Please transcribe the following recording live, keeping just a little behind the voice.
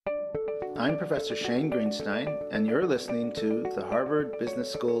I'm Professor Shane Greenstein, and you're listening to the Harvard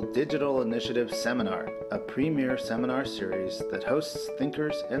Business School Digital Initiative Seminar, a premier seminar series that hosts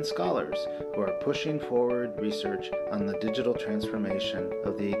thinkers and scholars who are pushing forward research on the digital transformation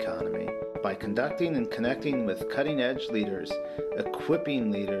of the economy. By conducting and connecting with cutting-edge leaders,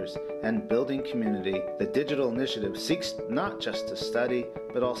 equipping leaders, and building community, the Digital Initiative seeks not just to study,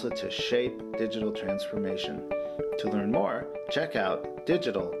 but also to shape digital transformation. To learn more, check out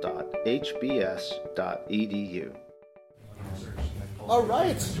digital.hbs.edu. All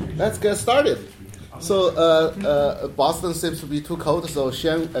right, let's get started. So Boston seems to be too cold, so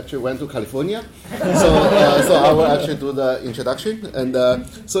Shane actually went to California. So I will actually do the introduction. And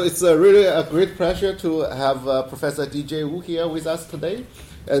so it's really a great pleasure to have Professor DJ Wu here with us today.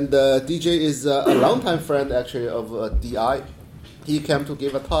 And DJ is a longtime friend actually of DI. He came to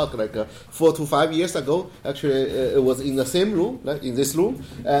give a talk like 4 to 5 years ago. Actually, it was in the same room, like in this room.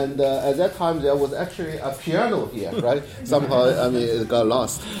 And at that time, there was actually a piano here, right? Somehow, it got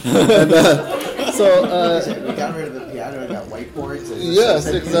lost. And, so we got rid of the piano and got whiteboards. Yes,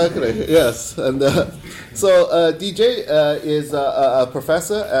 exactly. Yes. And so DJ is a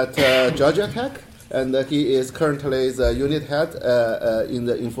professor at Georgia Tech. And he is currently the unit head in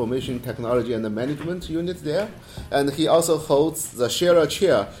the Information Technology and the Management unit there. And he also holds the Scheller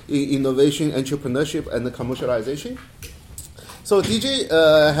Chair in Innovation, Entrepreneurship, and Commercialization. So DJ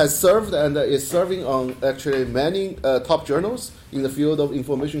has served and is serving on actually many top journals in the field of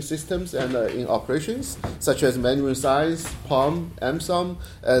information systems and in operations, such as Management Science, PALM, AMSOM,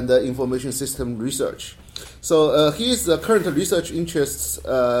 and Information System Research. So his current research interests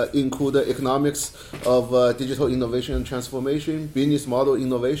include economics of digital innovation and transformation, business model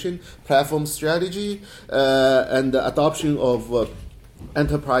innovation, platform strategy, and the adoption of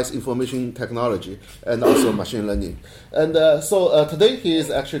enterprise information technology, and also machine learning. And so today he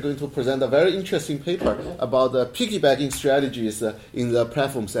is actually going to present a very interesting paper about the piggybacking strategies in the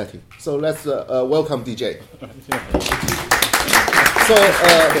platform setting. So let's welcome DJ. So,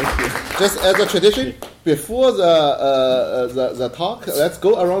 just as a tradition, before the talk, let's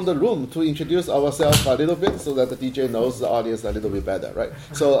go around the room to introduce ourselves a little bit so that the DJ knows the audience a little bit better, right?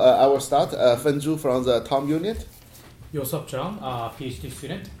 So, I will start. Fen Zhu from the Tom unit. Yosef Zhang, PhD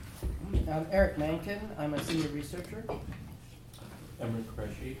student. I'm Eric Mankin. I'm a senior researcher. Emrin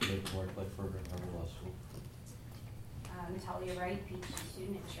Qureshi, Labor Work-Life Program at Harvard Law School. Natalia Wright, PhD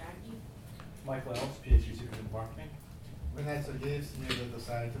student in strategy. Michael Elms, PhD student in marketing. Renat Sergeyev, senior data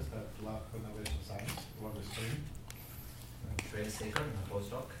scientist at Lab for Innovation Science, Love Stream. Shreya Sekar, a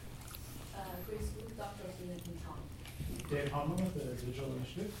postdoc. Grace Wu, doctoral student in Tom. Dave Hummer with the Digital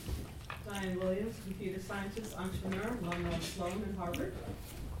Initiative. Diane Williams, computer scientist, entrepreneur, London Sloan and Harvard.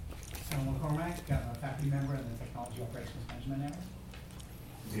 Sam McCormack, a faculty member in the Technology Operations Management area.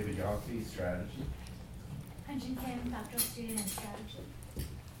 David Yoffe, strategy. Hanjin Kim, doctoral student in strategy.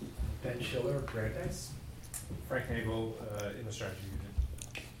 Ben Schiller, Brandeis. Frank Nagel in the strategy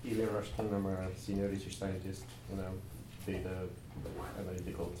unit. Ilya Rushton, I'm a senior research scientist in a data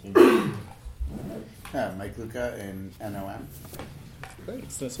analytical team. Mike Luca in NOM.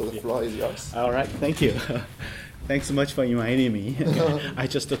 Great. So the floor is yours. All right, thank you. Thanks so much for inviting me. I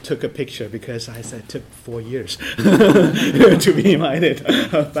just took a picture because I said it took 4 years to be invited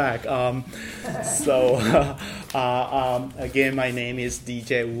back. Again, my name is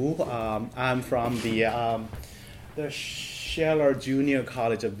DJ Wu. I'm from the Scheller Junior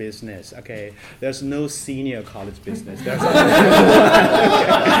College of Business. Okay, there's no senior college business.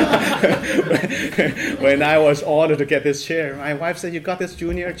 When I was ordered to get this chair, my wife said, "You got this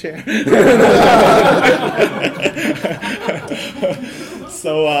junior chair."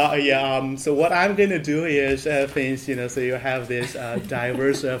 So what I'm going to do is things, so you have this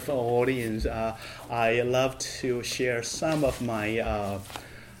diverse audience. I love to share some of my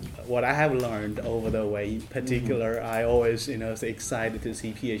what I have learned over the way. In particular, I always, excited to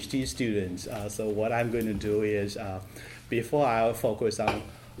see PhD students. So what I'm going to do is, before I focus on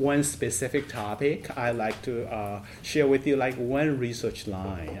one specific topic, I like to share with you like one research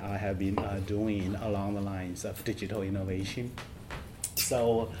line I have been doing along the lines of digital innovation.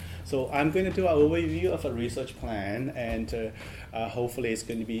 So I'm going to do an overview of a research plan, and hopefully it's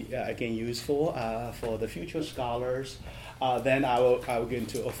going to be again useful for the future scholars. Then I'm going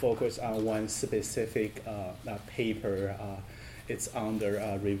to focus on one specific paper. It's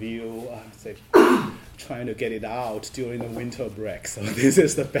under review. Trying to get it out during the winter break, so this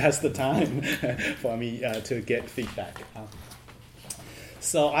is the best time for me to get feedback.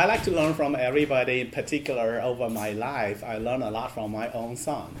 So I like to learn from everybody. In particular, over my life, I learn a lot from my own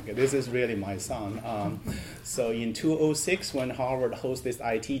son. Okay, this is really my son. So in 2006, when Harvard hosted this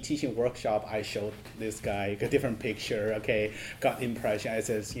IT teaching workshop, I showed this guy a different picture. Okay, got impression. I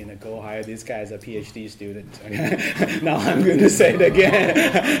says, go hire this guy as a PhD student. Now I'm going to say it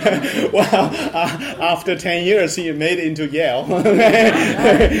again. Well, after 10 years, he made it into Yale.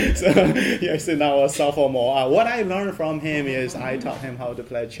 So now a sophomore. What I learned from him is I taught him how to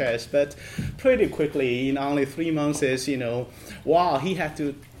play chess, but pretty quickly, in only 3 months, wow, he had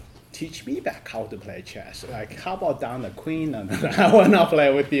to teach me back how to play chess. Like, how about down the queen? And I will not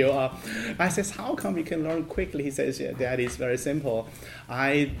play with you. I says, how come you can learn quickly? He says, yeah, Daddy, it's very simple.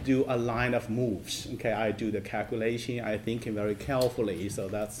 I do a line of moves. Okay, I do the calculation. I think very carefully. So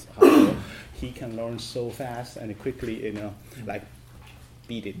that's how he can learn so fast and quickly, like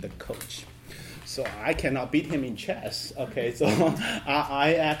beat the coach. So I cannot beat him in chess. Okay, so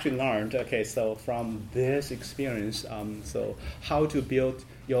I actually learned. Okay, so from this experience, so how to build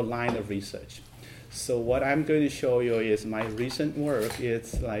your line of research. So what I'm going to show you is my recent work.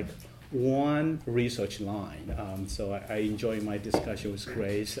 It's like one research line. So I enjoy my discussion with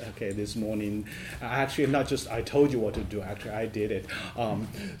Grace. Okay, this morning, actually not just I told you what to do. Actually, I did it.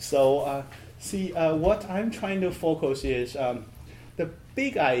 What I'm trying to focus is the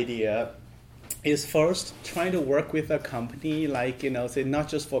big idea is first trying to work with a company, like, say not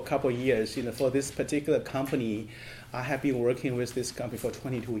just for a couple of years. For this particular company, I have been working with this company for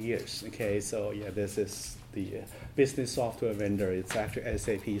 22 years. Okay, so yeah, this is the business software vendor. It's actually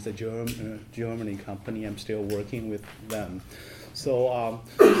SAP. It's a Germany company. I'm still working with them. So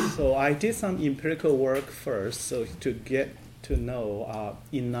I did some empirical work first, so to get to know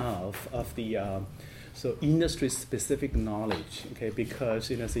enough of the industry-specific knowledge. Okay, because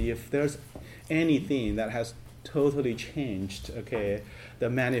if there's anything that has totally changed, okay, the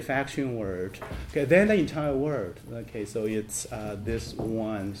manufacturing world, okay, then the entire world. Okay, so it's this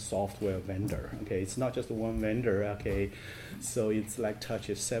one software vendor. Okay, it's not just one vendor. Okay, so it's like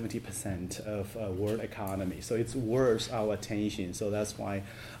touches 70% of world economy. So it's worth our attention. So that's why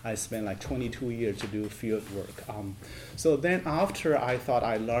I spent like 22 years to do field work. So then after I thought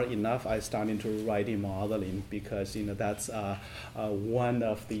I learned enough, I started to writing modeling, because that's one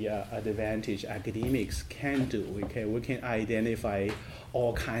of the advantage academics can do. Okay, we can identify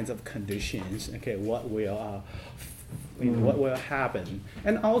all kinds of conditions. Okay, what will happen,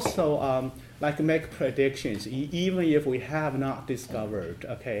 and also like make predictions. Even if we have not discovered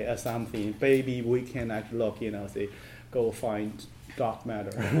something, maybe we can actually look. Say, go find dark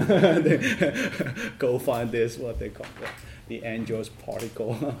matter. Go find this, what they call the Angel's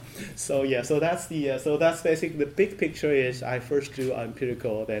particle. So that's that's basically the big picture. Is I first do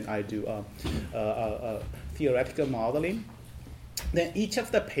empirical, then I do theoretical modeling. Then each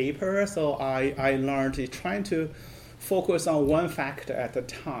of the papers, so I learned is trying to focus on one factor at a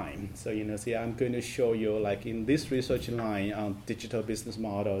time. So I'm going to show you, like in this research line on digital business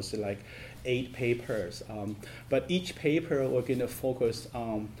models, like 8 papers. But each paper we're going to focus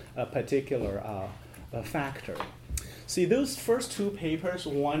on a particular factor. See, those first 2 papers,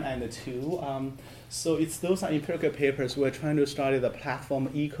 1 and 2, so those are empirical papers. We're trying to study the platform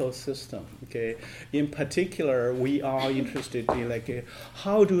ecosystem. Okay, in particular, we are interested in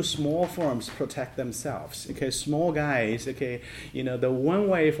how do small firms protect themselves? Okay, small guys. Okay, the one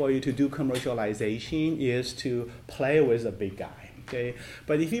way for you to do commercialization is to play with a big guy. Okay,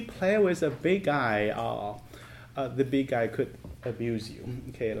 but if you play with a big guy, the big guy could abuse you.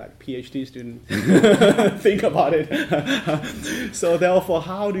 Okay, like PhD student, think about it. So therefore,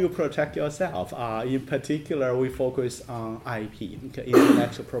 how do you protect yourself? In particular, we focus on IP, okay,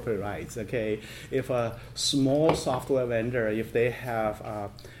 intellectual property rights. Okay, if a small software vendor, if they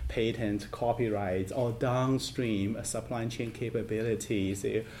have patent, copyrights, or downstream supply chain capabilities,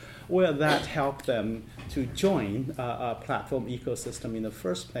 will that help them to join a platform ecosystem in the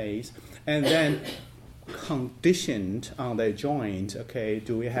first place? And then conditioned on their joint, okay,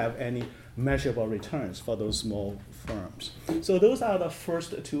 do we have any measurable returns for those small firms? So those are the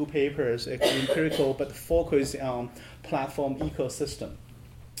first 2 papers, empirical, but focus on platform ecosystem.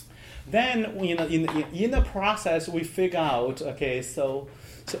 Then, in the process, we figure out, okay, so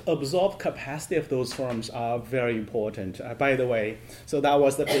absorb capacity of those firms are very important. By the way, so that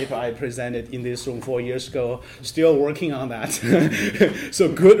was the paper I presented in this room 4 years ago. Still working on that. So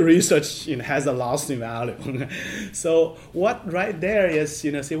good research has a lasting value. So what right there is,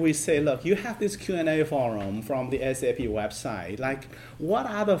 we say, look, you have this Q&A forum from the SAP website. Like, what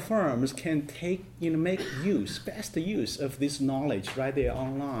other firms can take, make best use of this knowledge right there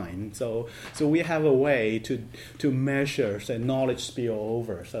online? So we have a way to measure the knowledge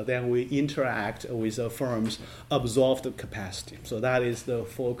spillover. So then we interact with the firm's absorbed capacity. So that is the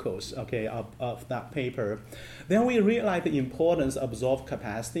focus, of that paper. Then we realize the importance of absorbed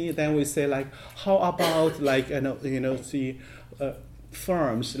capacity. Then we say, like, how about, like, the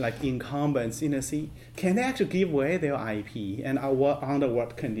firms like incumbents, can they actually give away their IP and under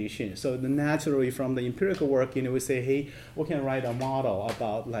what conditions? So naturally, from the empirical work, we say, hey, we can write a model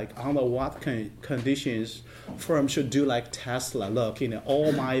about, like, under what conditions firms should do, like Tesla. Look,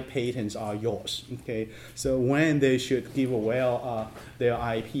 all my patents are yours. Okay, so when they should give away their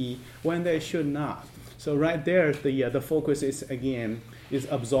IP, when they should not. So right there, the focus is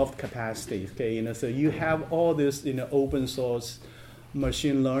absorbed capacity. Okay, so you have all this open source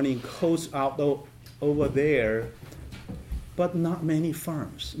machine learning codes out over there, but not many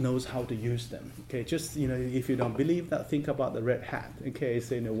firms knows how to use them. Okay, just if you don't believe that, think about the Red Hat. Okay,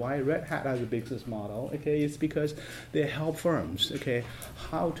 so why Red Hat has a business model? Okay, it's because they help firms. Okay,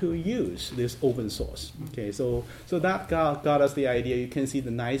 how to use this open source. Okay, so that got us the idea. You can see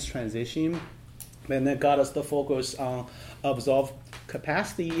the nice transition. Then that got us the focus on absorbed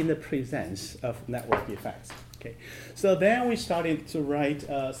capacity in the presence of network effects. Okay, so then we started to write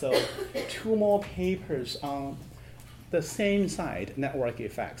 2 more papers on the same side, network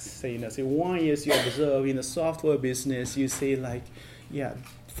effects. So one is you observe in the software business, you see, like,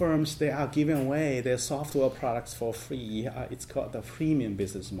 firms, they are giving away their software products for free. It's called the freemium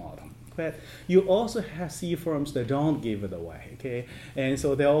business model. But you also see firms that don't give it away. Okay, and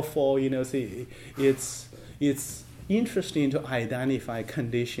so therefore, it's interesting to identify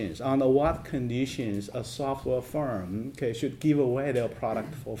conditions. Under what conditions a software firm should give away their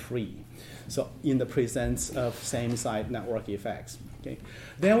product for free. So in the presence of same-side network effects. Okay.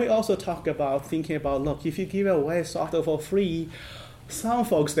 Then we also talk about thinking about, look, if you give away software for free, some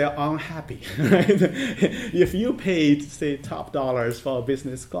folks, they're unhappy, right? If you paid, say, top dollars for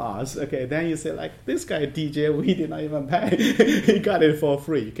business class, okay, then you say, like, this guy DJ, we did not even pay. He got it for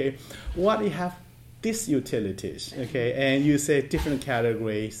free, okay? What you have disutilities, okay, and you say different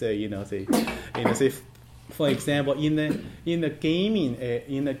categories. So say, for example, in the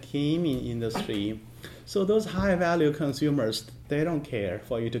gaming industry, so those high value consumers, they don't care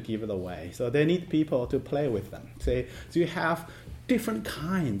for you to give it away. So they need people to play with them. So you have different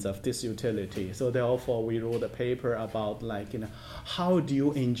kinds of disutility. So therefore, we wrote a paper about, like, how do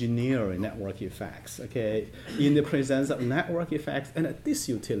you engineer network effects, okay, in the presence of network effects and a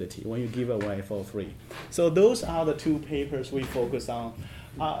disutility when you give away for free. So those are the 2 papers we focus on,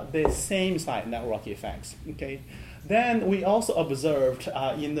 the same side network effects, okay. Then we also observed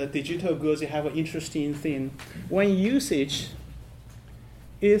in the digital goods, you have an interesting thing. When usage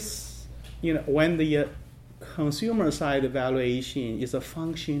is, when the consumer side evaluation is a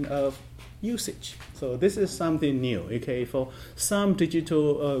function of usage. So this is something new, okay, for some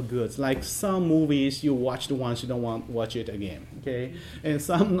digital goods, like some movies you watched once, you don't want to watch it again, okay, and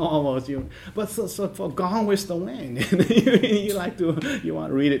some novels but for Gone with the Wind, you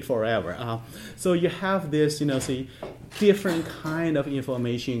want to read it forever. So you have this, different kind of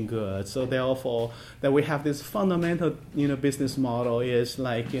information goods. So therefore, that we have this fundamental, business model is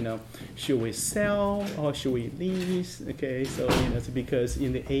like, should we sell or should we lease? Okay, so because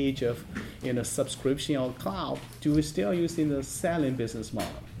in the age of subscription or cloud, do we still using the selling business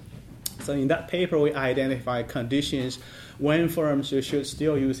model? So in that paper, we identify conditions when firms should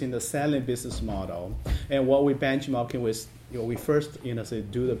still using the selling business model, and what we benchmarking with. We first,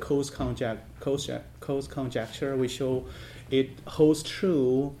 do the cost conjecture. We show it holds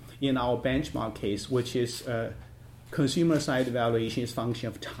true in our benchmark case, which is consumer side evaluation is function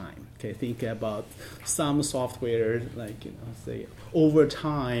of time. Okay, think about some software, like say over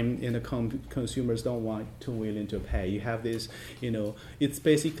time, consumers don't want to willing to pay. You have this, it's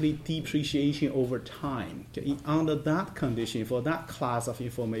basically depreciation over time. Okay? Under that condition, for that class of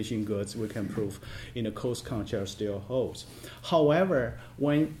information goods, we can prove, cost conjecture still holds. However,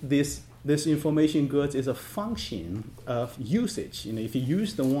 when this information goods is a function of usage. If you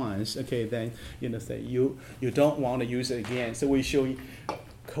use the once, okay, then say you don't want to use it again. So we show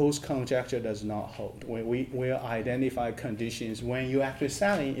cost conjecture does not hold. We identify conditions when you actually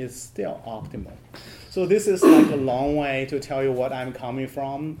selling is still optimal. So this is like a long way to tell you what I'm coming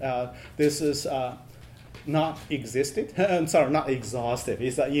from. This is not exhaustive.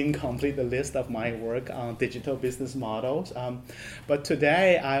 It's an incomplete list of my work on digital business models. But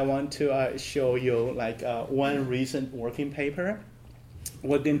today I want to show you one recent working paper.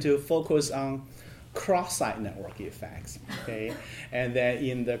 We're going to focus on cross-site network effects, okay, and then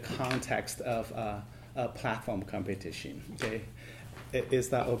in the context of platform competition, okay. is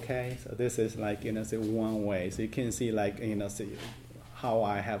that okay? So this is like, say one way. So you can see like, see how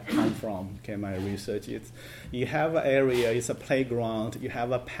I have come from, my research. You have an area, it's a playground, you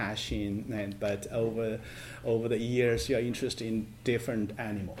have a passion, but over the years you're interested in different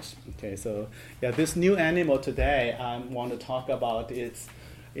animals. Okay, so this new animal today I want to talk about is,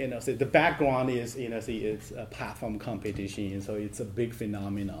 the background is, it's a platform competition, so it's a big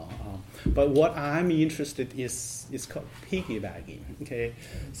phenomenon. But what I'm interested is called piggybacking. Okay,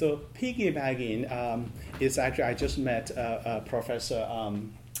 so piggybacking is actually, I just met Professor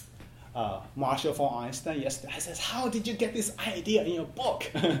Marshall von Einstein yesterday. I said, how did you get this idea in your book?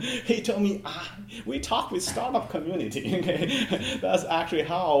 He told me, we talk with startup community. Okay, that's actually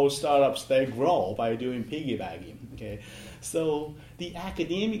how startups, they grow, by doing piggybacking. Okay, so the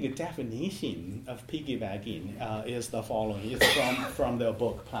academic definition of piggybacking is the following. It's from the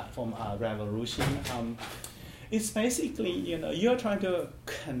book Platform Revolution. It's basically, you're trying to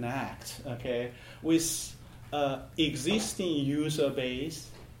connect, with existing user base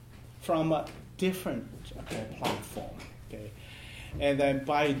from a different platform. Okay, and then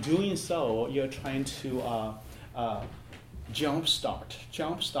by doing so, you're trying to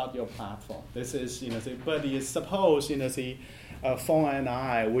jumpstart your platform. This is, but you suppose, Fong and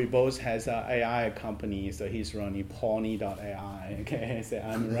I, we both has an AI company, so he's running Pony.ai, okay, so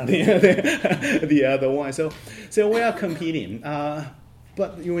I'm running the other one. So we are competing,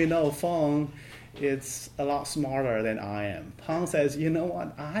 but Fong is a lot smarter than I am. Pong says, you know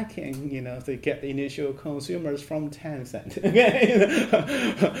what, I can, get the initial consumers from Tencent,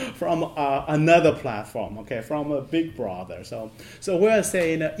 okay, from another platform, okay, from a big brother. So we're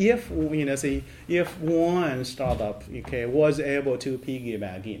saying if one startup, okay, was able to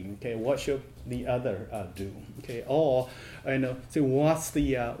piggyback in, okay, what should the other do, okay, or so what's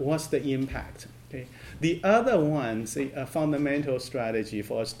the impact? Okay. The other one, a fundamental strategy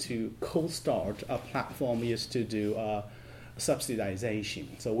for us to co-start a platform is to do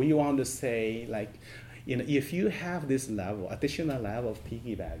subsidization. So we want to say, like, if you have this additional level of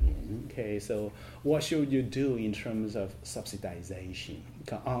piggybacking, okay, so what should you do in terms of subsidization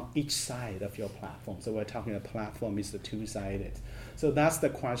on each side of your platform? So we're talking a platform is the two-sided. So that's the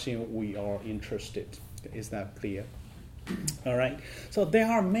question we are interested. Is that clear? All right. So there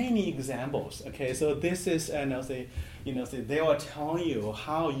are many examples. Okay. So this is, they will tell you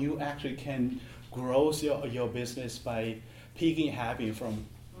how you actually can grow your business by piggybacking from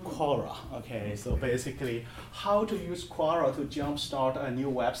Quora. Okay. So basically, how to use Quora to jumpstart a new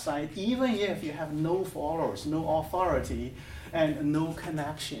website, even if you have no followers, no authority, and no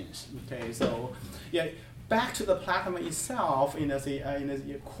connections. Okay. So back to the platform itself.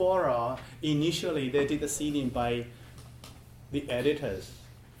 Quora initially they did the seeding by the editors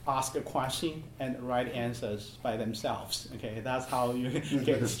ask a question and write answers by themselves. Okay, that's how you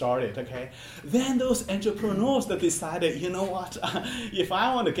get started. Okay, then those entrepreneurs that decided, if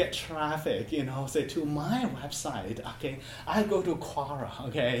I want to get traffic, say to my website, okay, I go to Quora.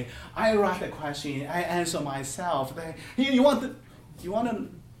 Okay, I write a question, I answer myself. You want to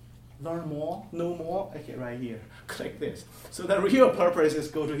learn more, know more? Okay, right here. Click this. So the real purpose is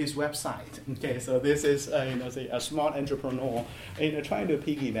go to his website. Okay, so this is a smart entrepreneur trying to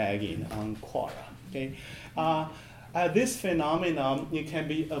piggyback in on Quora. Okay, this phenomenon can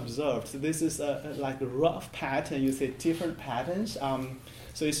be observed. So this is like a rough pattern. You see different patterns.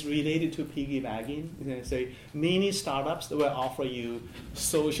 So it's related to piggybacking. So many startups will offer you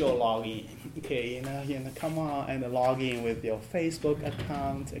social login. Okay, come on and log in with your Facebook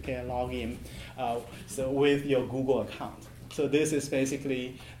account. Okay, log in so with your Google account. So this is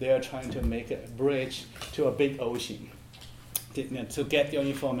basically they are trying to make a bridge to a big ocean to get your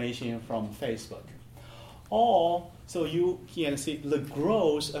information from Facebook. Or so you can see the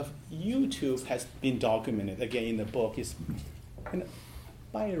growth of YouTube has been documented again in the book is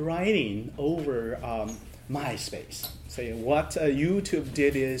by writing over MySpace. So what YouTube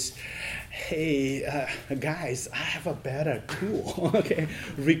did is, hey, guys, I have a better tool, okay,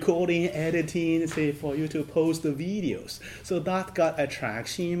 recording, editing, say, for you to post the videos. So that got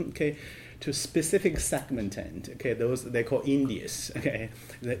attraction, okay, to specific segment, okay, those they call indies, okay,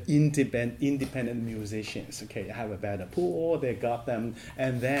 the independent musicians, okay, have a better pool, they got them,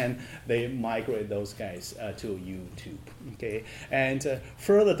 and then they migrate those guys to YouTube, okay, and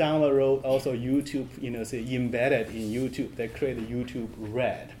further down the road, also YouTube, embedded in YouTube, they create YouTube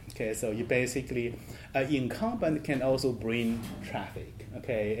Red, okay, so you basically, incumbent can also bring traffic,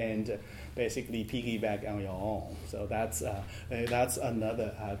 okay, and basically piggyback on your own, so that's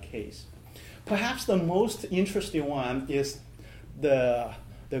another case. Perhaps the most interesting one is the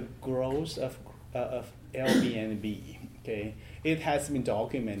growth of Airbnb. Okay, it has been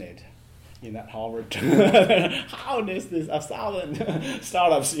documented in that Harvard. How is this 1,000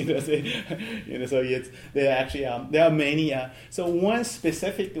 startups? So it's there actually there are many. So one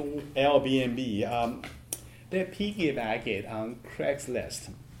specific Airbnb, they piggyback it on Craigslist.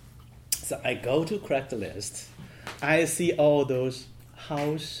 So I go to Craigslist, I see all those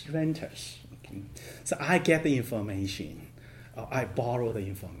house renters. Okay. So I get the information, I borrow the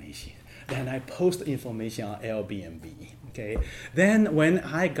information, then I post the information on Airbnb. Okay. Then when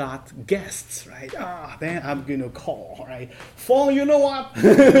I got guests, right? Then I'm gonna call, right? Phone, you know what?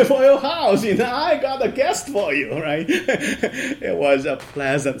 For your house, I got a guest for you, right? It was a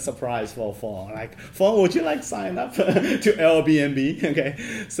pleasant surprise for Phone. Like, Phone, would you like sign up to Airbnb?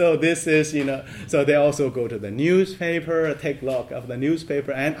 Okay. So this is, so they also go to the newspaper, take a look of the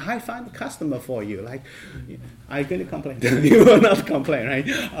newspaper, and I find a customer for you. Like, I'm going to complain. You will not complain, right?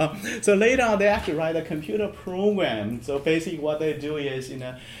 So later on, they actually write a computer program. So basically what they do is,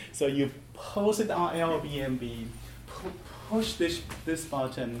 so you post it on Airbnb, push this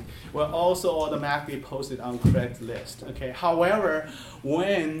button, will also automatically post it on Craigslist. Okay. However,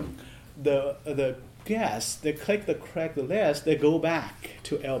 when the guests, they click the Craigslist, they go back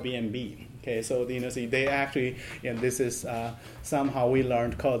to Airbnb. Okay, so see, they actually, this is somehow we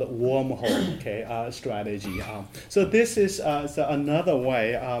learned called wormhole, strategy. So this is another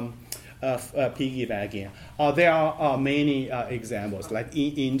way of piggybacking. There are many examples, like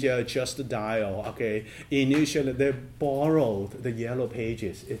in India, Just Dial. Okay, initially they borrowed the yellow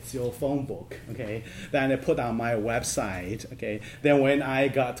pages. It's your phone book. Okay, then they put on my website. Okay, then when I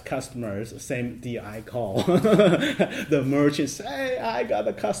got customers, same deal. I call the merchants. Hey, I got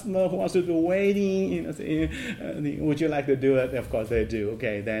a customer who wants to do wedding. Would you like to do it? Of course they do.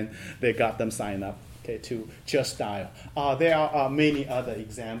 Okay, then they got them signed up. Okay, to Just Dial. There are many other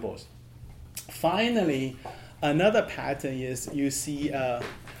examples. Finally, another pattern is you see a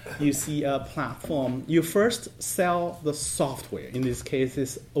platform. You first sell the software. In this case,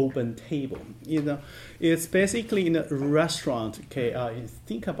 it's Open Table. It's basically in a restaurant. Okay,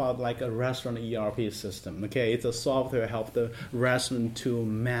 think about like a restaurant ERP system. Okay, it's a software help the restaurant to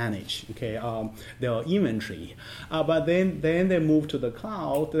manage. Okay, their inventory. But then they move to the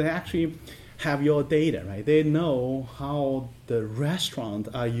cloud. They actually have your data, right? They know how the restaurant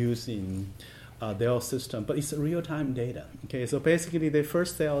are using their system, but it's real-time data. Okay, so basically they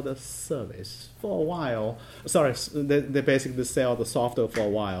first sell the service for a while. They basically sell the software for a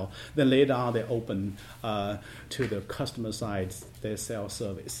while. Then later on they open to the customer side. They sell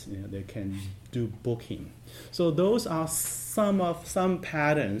service. They can do booking. So those are some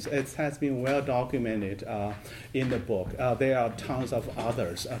patterns. It has been well documented in the book. There are tons of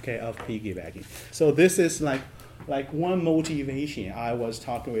others. Okay, of piggybacking. So this is like one motivation. I was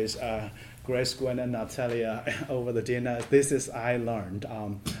talking with Grace, Gwen, and Natalia over the dinner. This is I learned.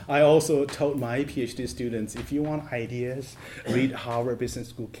 I also told my PhD students, if you want ideas, read Harvard Business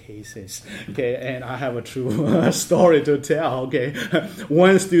School cases. Okay, and I have a true story to tell. Okay,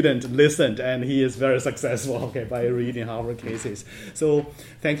 one student listened, and he is very successful. Okay, by reading Harvard cases. So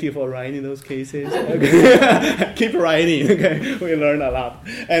thank you for writing those cases. Okay. Keep writing. Okay, we learn a lot,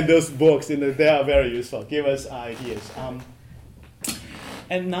 and those books, they are very useful. Give us ideas.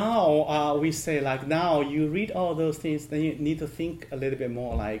 And now we say, like, now you read all those things, then you need to think a little bit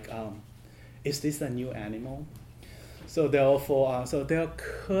more like, is this a new animal? So therefore, so there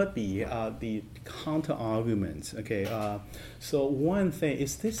could be the counter arguments. Okay, so one thing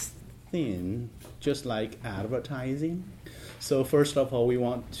is this thing just like advertising. So first of all, we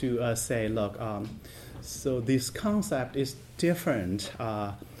want to say, look, so this concept is different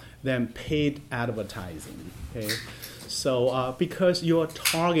than paid advertising. Okay. So because you're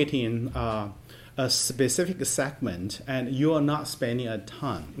targeting a specific segment and you are not spending a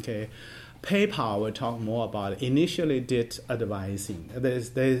ton, okay, PayPal, we'll talk more about it, initially did advertising.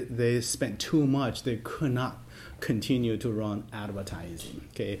 They spent too much. They could not continue to run advertising.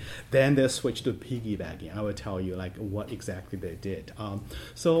 Okay, then they switched to piggybacking. I will tell you like what exactly they did.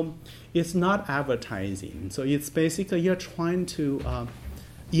 So it's not advertising. So it's basically you're trying to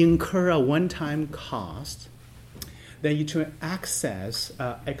incur a one-time cost. Then you try to access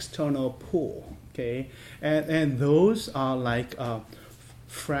external pool, okay, and those are like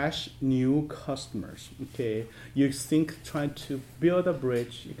fresh new customers, okay. You think trying to build a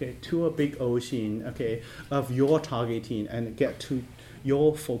bridge, okay, to a big ocean, okay, of your targeting and get to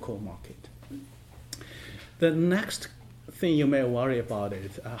your focal market. The next thing you may worry about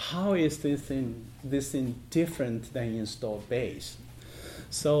is how is this thing different than installed base?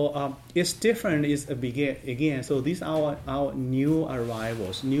 So it's different is again. So these are our new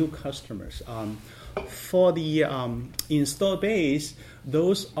arrivals, new customers. for the install base,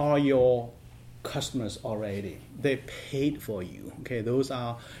 those are your customers already. They paid for you. Okay, those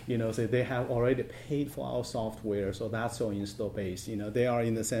are, so they have already paid for our software, so that's your install base. They are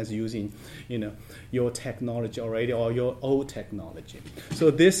in the sense using, your technology already or your old technology.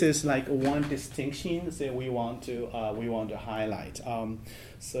 So this is like one distinction that we want to highlight.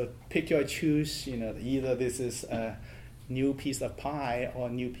 So pick your choose. Either this is a new piece of pie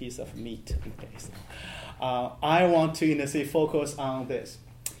or new piece of meat. Okay, so I want to focus on this.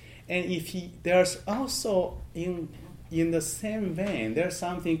 And there's also in the same vein, there's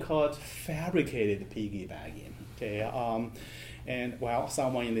something called fabricated piggybacking. Okay, and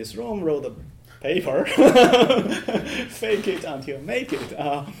someone in this room wrote a paper, fake it until make it.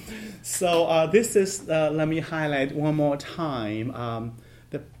 So this is let me highlight one more time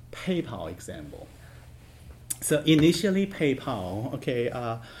the PayPal example. So initially PayPal,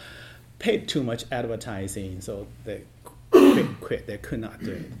 paid too much advertising, so they quit. They could not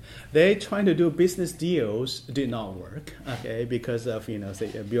do it. They tried to do business deals, did not work, because of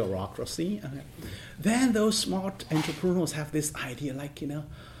bureaucracy. Okay. Then those smart entrepreneurs have this idea,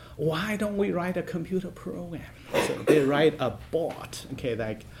 why don't we write a computer program? So they write a bot,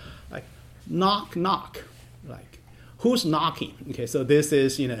 like knock, like who's knocking? Okay, so this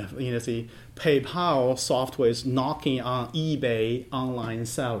is PayPal software is knocking on eBay online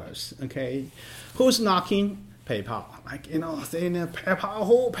sellers. Okay, who's knocking? PayPal, saying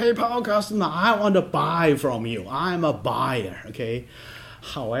PayPal customer, I want to buy from you. I'm a buyer, okay?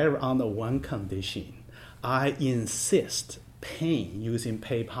 However, on the one condition, I insist paying using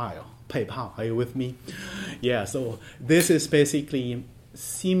PayPal. Are you with me? Yeah, so this is basically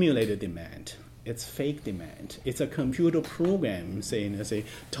simulated demand. It's fake demand. It's a computer program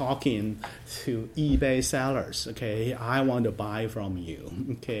talking to eBay sellers. Okay, I want to buy from you.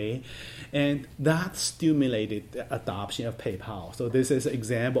 Okay, and that stimulated the adoption of PayPal. So this is an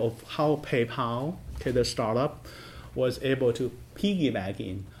example of how PayPal, the startup, was able to piggyback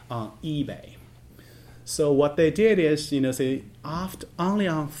in on eBay. So what they did is, after only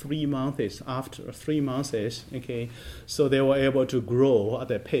on 3 months, after 3 months, so they were able to grow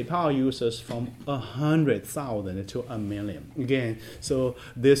the PayPal users from 100,000 to 1 million. Again, so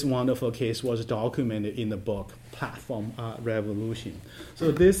this wonderful case was documented in the book Platform Revolution.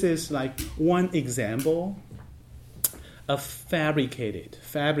 So this is like one example of fabricated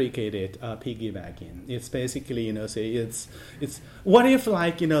piggybacking. It's basically, it's what if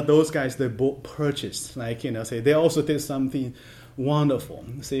those guys they purchased, they also did something wonderful.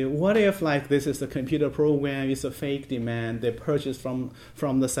 What if this is a computer program, it's a fake demand, they purchased from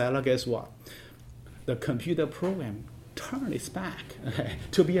the seller, guess what? The computer program turned its back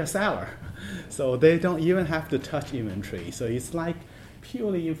to be a seller. So they don't even have to touch inventory. So it's like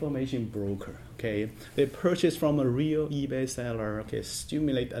purely information broker. Okay, they purchase from a real eBay seller. Okay,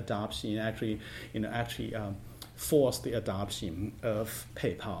 stimulate adoption. Actually, force the adoption of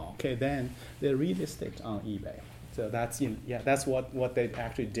PayPal. Okay, then they relist it on eBay. So that's what they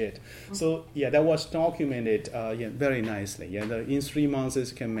actually did. So that was documented very nicely. In 3 months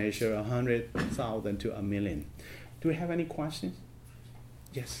it can measure 100,000 to 1 million. Do we have any questions?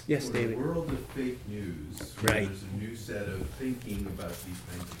 Yes, David. In the world of fake news, right, there's a new set of thinking about these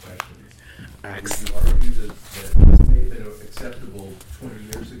kinds of questions. Excellent. Would you argue that this may have been acceptable 20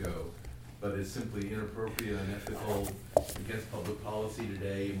 years ago, but is simply inappropriate, unethical, against public policy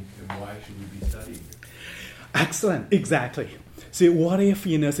today, and why should we be studying it? Excellent, exactly. See, what if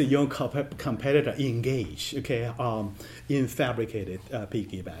your competitor engage, in fabricated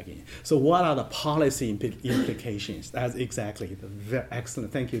piggybacking? So, what are the policy implications? That's exactly very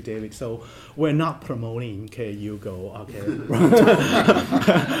excellent. Thank you, David. So, we're not promoting you go,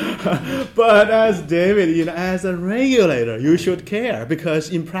 but as David, as a regulator, you should care because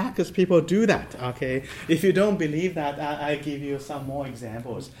in practice people do that. Okay, if you don't believe that, I give you some more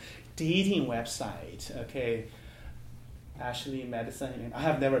examples. Dating website, Ashley Madison. I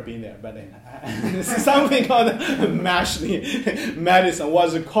have never been there, but something called Ashley Madison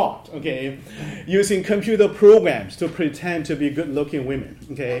was caught, using computer programs to pretend to be good-looking women.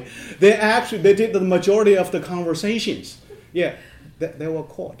 They did the majority of the conversations. They were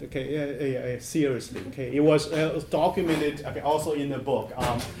caught. Seriously. It was documented. Also in the book.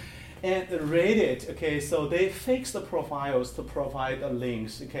 And Reddit, so they fixed the profiles to provide the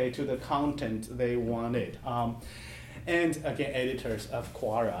links, to the content they wanted. And again, editors of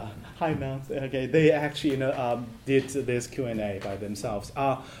Quora, hi man, they actually did this Q&A by themselves.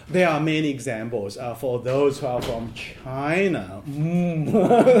 There are many examples for those who are from China.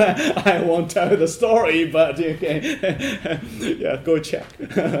 I won't tell the story, but go check.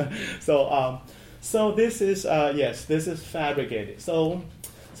 So this is yes, this is fabricated. So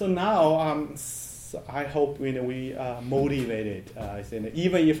now so I hope we motivated.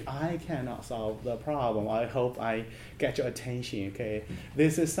 Even if I cannot solve the problem, I hope I get your attention. Okay,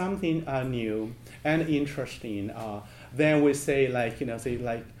 this is something new and interesting. Then we say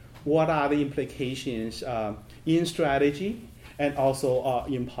what are the implications in strategy and also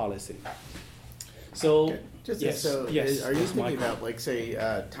in policy. So. Yes. So, yes, are you thinking Michael. about, like, say,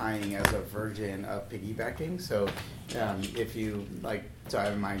 tying as a version of piggybacking? So, if you so I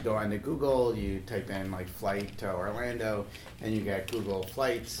have in mind, go onto Google, you type in flight to Orlando, and you get Google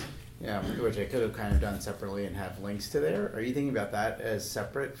flights, which I could have kind of done separately and have links to there. Are you thinking about that as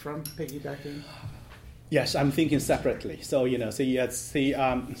separate from piggybacking? Yes, I'm thinking separately. So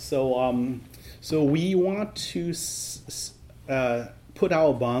so we want to put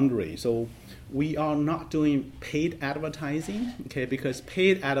our boundary. So we are not doing paid advertising, okay? Because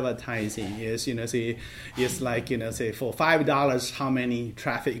paid advertising is, it's like, say for $5, how many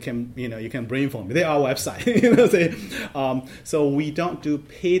traffic you can bring for me? They're our website, so we don't do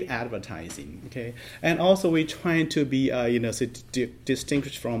paid advertising, okay? And also we're trying to be,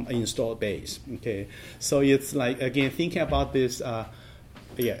 distinguished from installed base, okay? So it's like, again, thinking about this,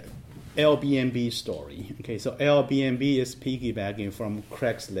 Airbnb story. Okay, so Airbnb is piggybacking from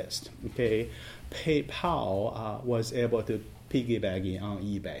Craigslist. Okay, PayPal was able to piggybacking on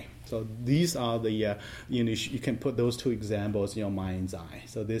eBay. So these are the you can put those two examples in your mind's eye.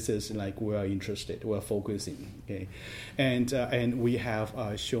 So this is like we're interested, we're focusing. Okay, and we have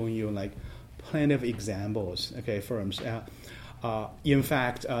shown you plenty of examples. Okay, firms. In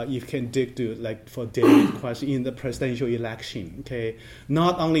fact, you can dig to for David's question in the presidential election. Okay,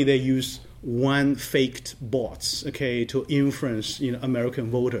 not only they use one faked bots, okay, to influence American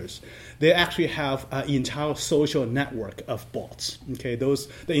voters, they actually have an entire social network of bots. Okay, the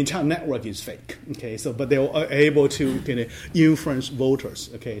entire network is fake. Okay, so but they are able to influence voters.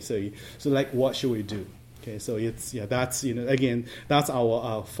 Okay, so what should we do? Okay, so that's again that's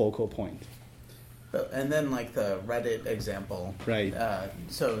our focal point. And then the Reddit example, right?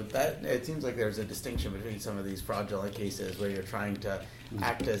 So that it seems like there's a distinction between some of these fraudulent cases where you're trying to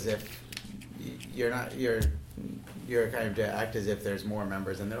act as if you're kind of to act as if there's more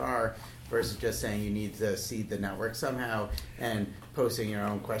members than there are, versus just saying you need to seed the network somehow and posting your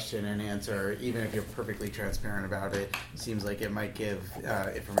own question and answer, even if you're perfectly transparent about it, seems like it might give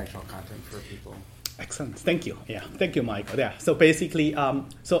informational content for people. Excellent. Thank you. Yeah. Thank you, Michael. Yeah. So basically,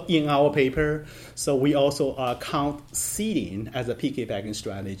 so in our paper, so we also count seeding as a piggybacking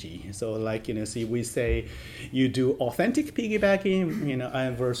strategy. So we say you do authentic piggybacking,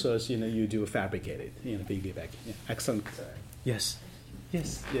 and versus you do fabricated, piggybacking. Yeah. Excellent. Sorry. Yes.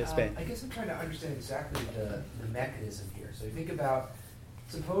 Yes. Yes, Ben. I guess I'm trying to understand exactly the mechanism here. So you think about,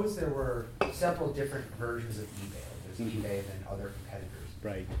 suppose there were several different versions of eBay. There's eBay and then other competitors.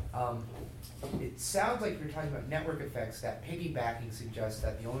 Right. It sounds like you're talking about network effects. That piggybacking suggests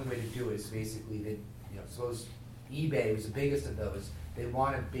that the only way to do it is basically that, suppose eBay was the biggest of those. They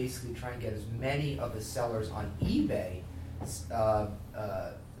want to basically try and get as many of the sellers on eBay,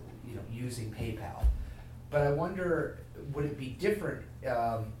 using PayPal. But I wonder, would it be different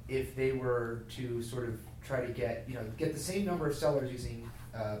if they were to sort of try to get the same number of sellers using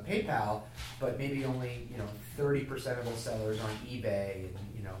PayPal, but maybe only 30% of those sellers on eBay and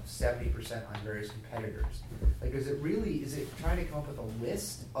 70% on various competitors. Is it trying to come up with a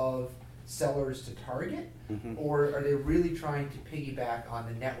list of sellers to target, or are they really trying to piggyback on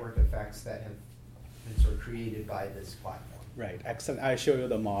the network effects that have been sort of created by this platform? Right, excellent. I show you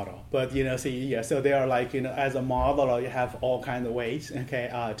the model, but so they are as a model, you have all kinds of ways,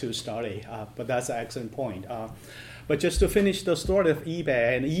 to study. But that's an excellent point. But just to finish the story of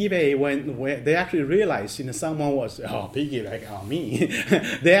eBay, and eBay when they actually realized someone was piggyback on me,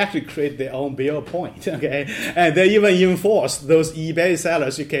 they actually create their own bill point, and they even enforce those eBay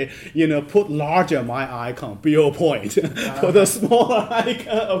sellers, put larger my icon bill point, put a smaller icon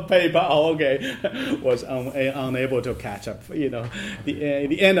of PayPal, was unable to catch up.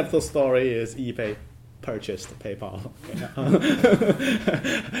 The end of the story is eBay purchased PayPal.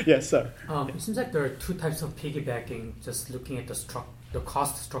 Yes, sir. It seems like there are two types of piggybacking, just looking at the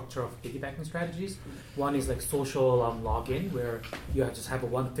cost structure of piggybacking strategies. One is social login, where you just have a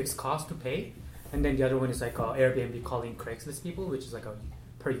one fixed cost to pay. And then the other one is Airbnb calling Craigslist people, which is a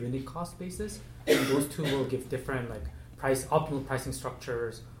per unit cost basis. And those two will give different optimal pricing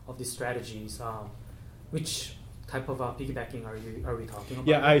structures of these strategies, which type of piggybacking are we talking about?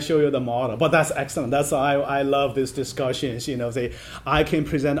 Yeah, I show you the model, but that's excellent. That's why I love these discussions. Say I can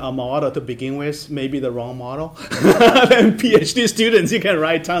present a model to begin with, maybe the wrong model. Then PhD students, you can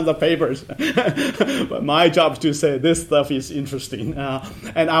write tons of papers. But my job is to say this stuff is interesting,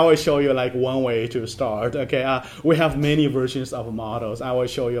 and I will show you like one way to start. Okay, we have many versions of models. I will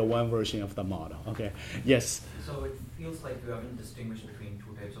show you one version of the model. Okay, yes. So it feels like you haven't distinguished between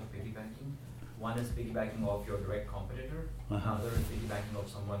two types of piggybacking. One is piggybacking off your direct competitor. Another is piggybacking of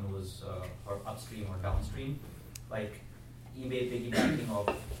someone who is or upstream or downstream. Like eBay piggybacking of,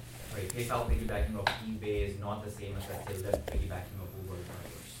 PayPal piggybacking of eBay is not the same as, let's say, that piggybacking of Uber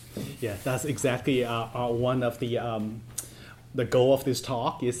drivers. Yeah, that's exactly one of the goal of this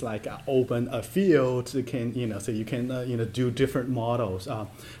talk is like open a field so you can do different models.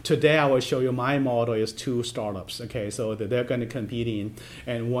 Today I will show you my model is two startups. Okay, so they're going to compete in,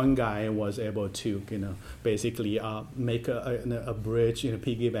 and one guy was able to basically make a bridge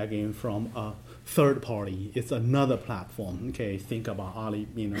piggybacking from a third party. It's another platform. Okay, think about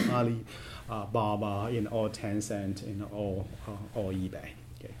Alibaba, or Tencent, or eBay.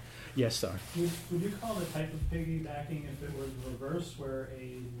 Yes, sir. Would you call the type of piggybacking if it was reverse, where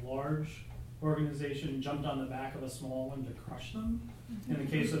a large organization jumped on the back of a small one to crush them? In the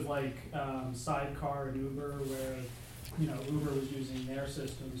case of like Sidecar and Uber, where Uber was using their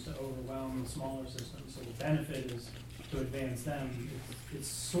systems to overwhelm the smaller systems, so the benefit is to advance them. It's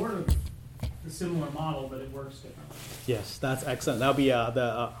sort of a similar model, but it works differently. Yes, that's excellent. That'll be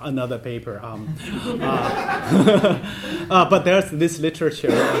another paper. But there's this literature,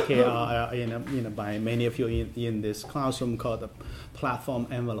 by many of you in this classroom called the platform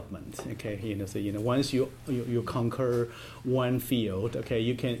envelopment. Okay, so once you conquer one field, okay,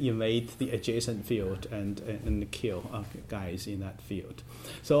 you can invade the adjacent field and kill guys in that field.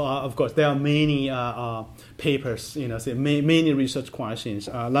 So of course there are many papers, many research questions.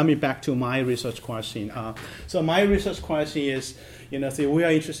 Let me back to my research question. So my research question is, we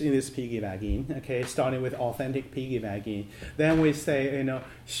are interested in this piggybacking, okay, starting with authentic piggybacking. Then we say,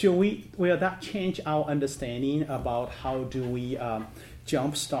 will that change our understanding about how do we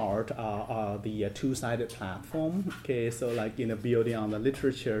jumpstart the two-sided platform? Okay, so like building on the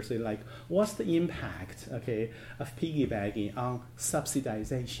literature, so like what's the impact, okay, of piggybacking on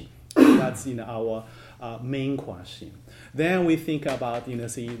subsidization? That's our main question. Then we think about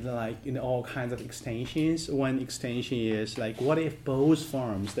all kinds of extensions. One extension is like, what if both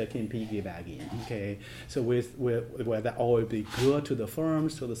firms that can piggyback in? Okay, so will that all be good to the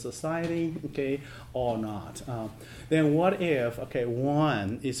firms, to the society, okay, or not? Then what if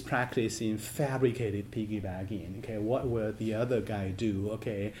one is practicing fabricated piggybacking? Okay, what will the other guy do?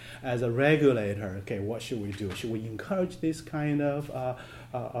 Okay, as a regulator, okay, what should we do? Should we encourage this kind of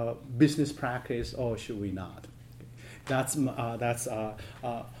business practice, or should we not? That's the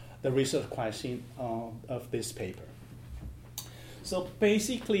research question of this paper. So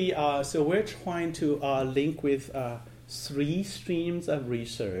basically, so we're trying to link with three streams of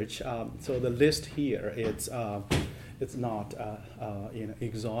research. So the list here, it's not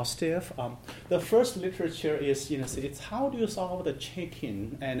exhaustive. The first literature is it's how do you solve the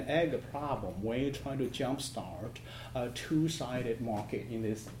chicken and egg problem when you're trying to jumpstart a two-sided market in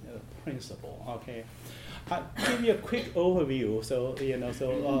this principle. Okay, I'll give you a quick overview. So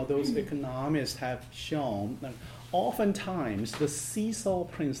those economists have shown that oftentimes the seesaw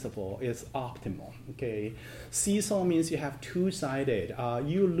principle is optimal. Okay, seesaw means you have two-sided.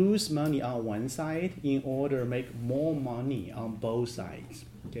 You lose money on one side in order to make more money on both sides.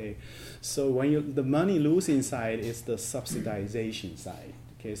 Okay, so when the money losing side is the subsidization side.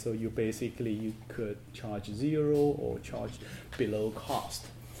 Okay, so you could charge zero or charge below cost.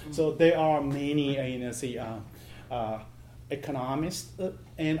 So there are many economists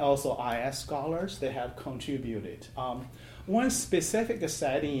and also IS scholars that have contributed. One specific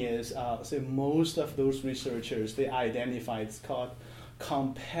setting is most of those researchers, they identified it's called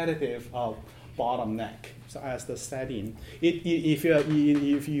competitive bottleneck. So as the setting, if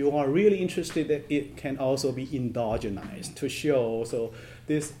you are really interested, it can also be endogenized to show. So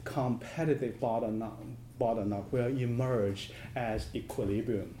this competitive bottleneck will emerge as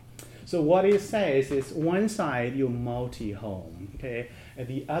equilibrium. So what it says is one side you multi-home, okay, and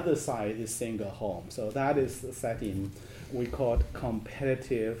the other side is single home. So that is the setting we call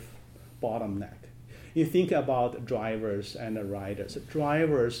competitive bottleneck. you think about drivers and the riders.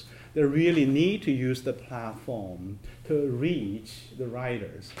 Drivers, they really need to use the platform to reach the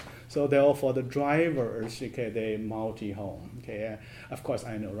riders. So therefore, the drivers, okay, they multi-home. Okay, of course,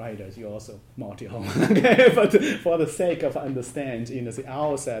 I know riders, you also multi-home. Okay, but for the sake of understanding, the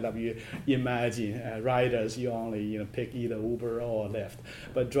our setup, you imagine riders, you only pick either Uber or Lyft,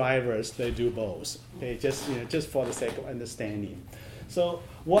 but drivers, they do both. Okay, just for the sake of understanding. So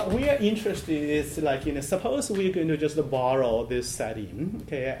what we are interested in is like, suppose we're going to just borrow this setting,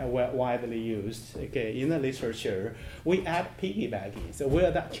 okay, widely used, okay, in the literature, we add piggybacking. So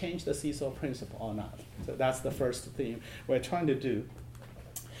will that change the seesaw principle or not? So that's the first thing we're trying to do.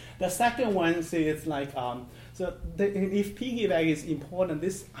 The second one is like, if piggyback is important,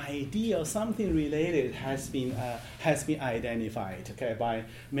 this idea of something related has been identified, okay, by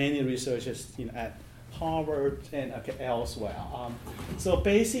many researchers at Harvard and elsewhere. So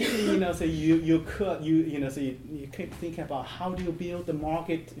basically, so you could think about how do you build the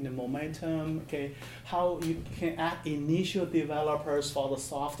market in the momentum, okay? How you can add initial developers for the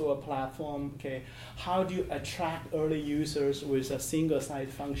software platform, okay? How do you attract early users with a single-site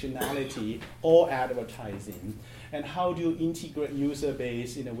functionality or advertising? And how do you integrate user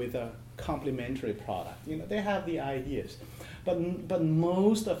base, with a complementary product? They have the ideas. But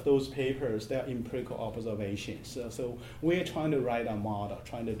most of those papers, they're empirical observations. So we're trying to write a model,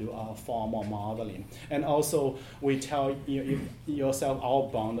 trying to do our formal modeling. And also, we tell yourself our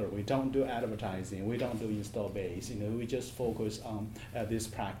boundary. We don't do advertising. We don't do install base. We just focus on this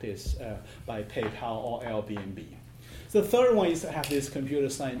practice by PayPal or Airbnb. The third one is to have these computer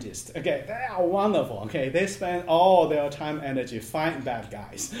scientists. Okay, they are wonderful. Okay, they spend all their time, energy fighting bad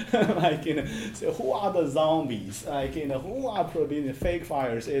guys. So who are the zombies? Who are producing fake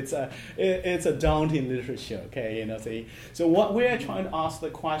fires? It's a daunting literature. Okay, so what we are trying to ask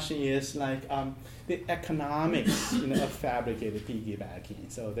the question is like the economics, of fabricated piggybacking.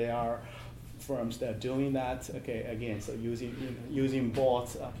 So there are firms that are doing that, okay, again, so using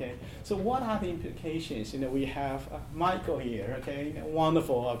bots, okay. So what are the implications? We have Michael here, okay,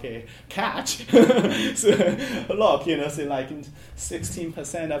 wonderful, okay, catch. So look, so like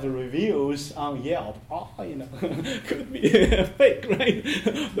 16% of the reviews on Yelp, could be fake, right?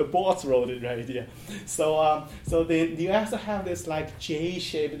 The bots wrote it right here. So then you also have this like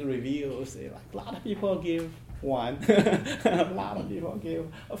J-shaped reviews. Like a lot of people give 1, a lot of people give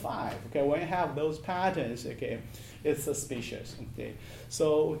a 5. Okay, when you have those patterns, okay, it's suspicious. Okay,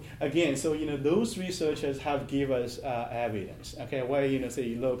 so again, those researchers have given us evidence. Okay, where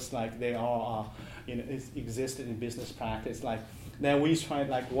say it looks like they are it's existed in business practice. Like then we try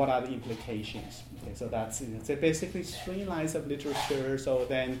like what are the implications. Okay, so that's so basically 3 lines of literature. So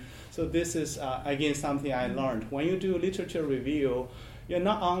this is again something I learned when you do literature review. You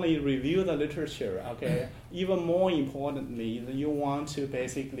not only review the literature, okay, even more importantly, you want to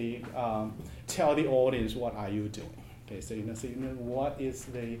basically tell the audience what are you doing. Okay, so what is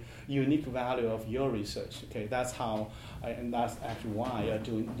the unique value of your research. Okay, that's how, and that's actually why you're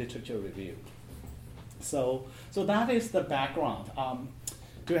doing literature review. So that is the background.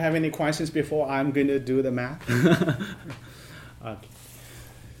 Do you have any questions before I'm going to do the math? Okay.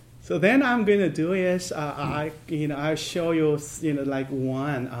 So then I'm going to do is I'll show you like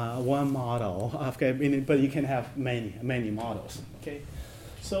one model, okay, but you can have many models, okay.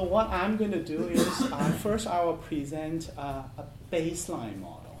 So what I'm going to do is first I will present a baseline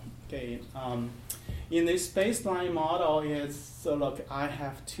model, okay. In this baseline model is so look I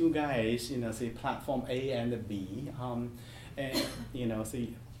have 2 guys, say platform A and B, and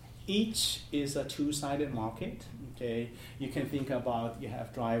see each is a 2-sided market. Okay, you can think about you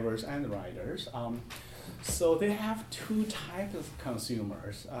have drivers and riders. So they have 2 types of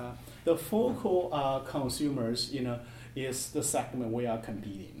consumers. The focal consumers, is the segment we are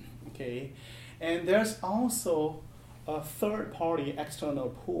competing. Okay, and there's also a third-party external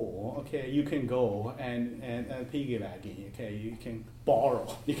pool. Okay, you can go and piggybacking. Okay, you can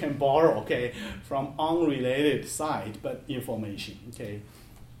borrow. Okay, from unrelated site but information. Okay,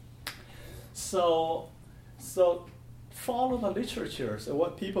 so follow the literature. So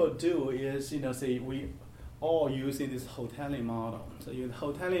what people do is, say we all using this hoteling model. So in the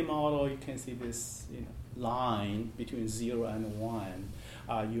hoteling model, you can see this line between 0 and 1.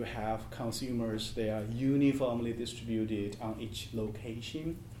 You have consumers, they are uniformly distributed on each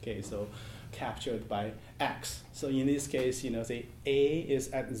location. Okay, so captured by X. So in this case, say A is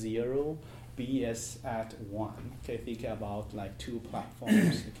at 0, B is at 1. Okay, think about like 2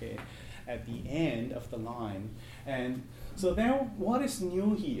 platforms. Okay, at the end of the line. And so then what is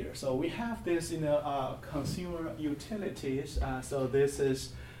new here? So we have this consumer utilities. So this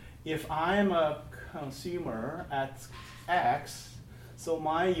is, if I'm a consumer at X, so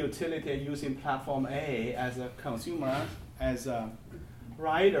my utility using platform A as a consumer, as a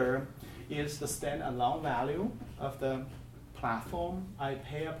rider, is the standalone value of the platform. I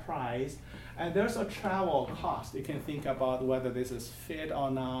pay a price, and there's a travel cost. You can think about whether this is fit or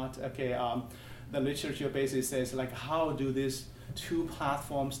not. Okay, the literature basically says like how do these two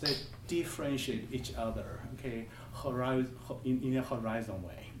platforms that differentiate each other? Okay, in a horizon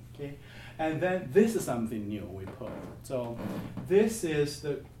way. Okay, and then this is something new we put. So this is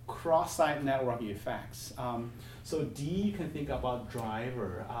the cross-site network effects. So D, you can think about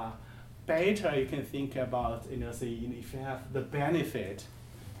driver. Beta, you can think about, say, if you have the benefit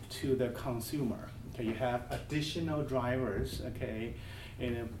to the consumer. Okay, you have additional drivers. Okay,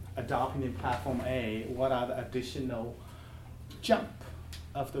 adopting in platform A, what are the additional jump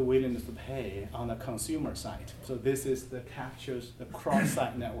of the willingness to pay on the consumer side? So this is the captures the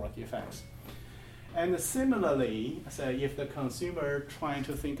cross-site network effects. And similarly, say if the consumer trying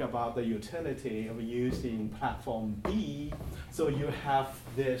to think about the utility of using platform B, so you have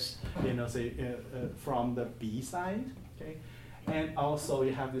this, say from the B side, okay, and also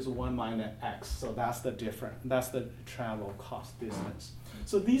you have this 1 minus X, so that's the travel cost distance.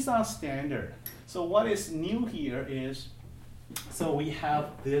 So these are standard. So what is new here is, so we have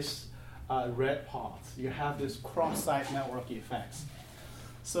this red part. You have this cross-site network effects.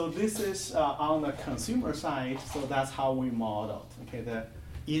 So this is on the consumer side, so that's how we modeled, okay, the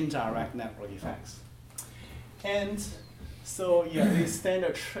indirect network effects. And so the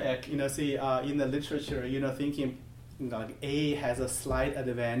standard trick, see in the literature, thinking like A has a slight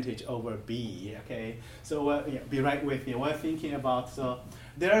advantage over B, okay? So be right with me. We're thinking about, so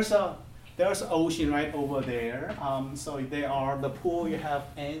there's ocean right over there. So they are the pool. You have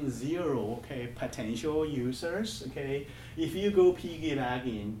N0, okay, potential users, okay. If you go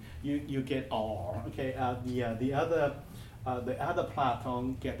piggybacking, you get R, okay. The other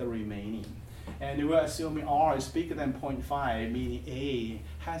platform get the remaining, and we're assuming R is bigger than 0.5, meaning A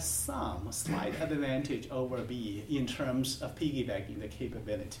has some slight advantage over B in terms of piggybacking the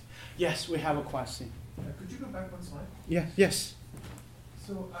capability. Yes, we have a question. Could you go back one slide? Yeah. Yes.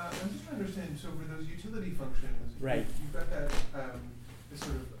 So I'm just trying to understand, so for those utility functions, right, you've got that this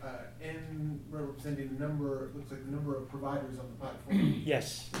sort of N representing the number, it looks like the number of providers on the platform.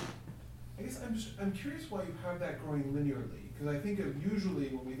 Yes. I guess I'm curious why you have that growing linearly, because I think of usually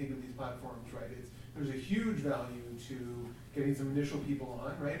when we think of these platforms, right, there's a huge value to getting some initial people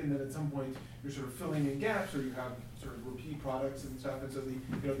on, right, and then at some point you're sort of filling in gaps, or you have sort of repeat products and stuff, and so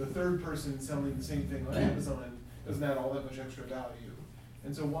the third person selling the same thing on Amazon doesn't add all that much extra value.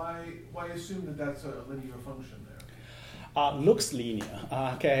 And so why assume that that's a linear function there? Looks linear,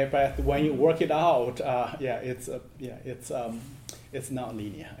 okay, but when you work it out, it's not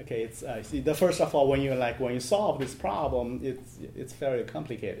linear. Okay, it's first of all when you solve this problem, it's very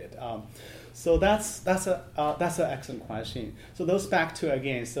complicated. So that's an excellent question. So those back to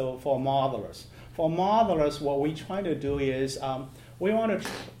again. So for modelers, what we try to do is we want to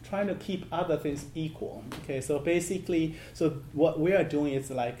try to keep other things equal. Okay, so basically, so what we are doing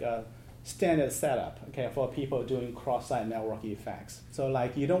is like a standard setup. Okay, for people doing cross-site network effects. So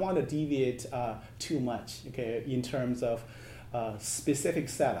like you don't want to deviate too much. Okay, in terms of specific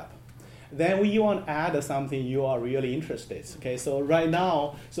setup. Then when you want to add something you are really interested. Okay, so right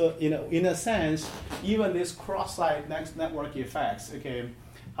now, so in a sense, even this cross-site network effects, okay,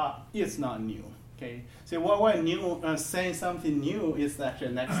 it's not new. Okay, so what we're new saying something new is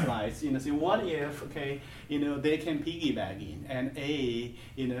actually next slide. So what if they can piggyback in, and A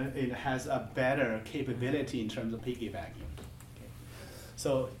it has a better capability in terms of piggybacking. Okay,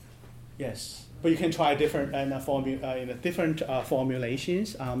 so yes. But you can try different different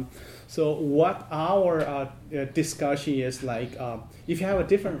formulations. So what our discussion is like, if you have a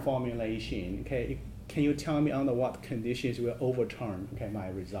different formulation, okay, can you tell me under what conditions will overturn my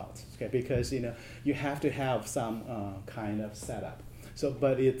results? Okay, because you have to have some kind of setup. So,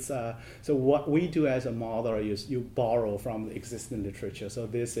 but it's so what we do as a modeler is you borrow from the existing literature. So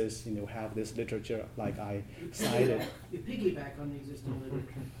this is have this literature like I cited. You piggyback on the existing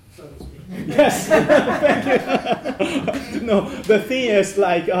literature, so to speak. Yes, thank you. No, the thing is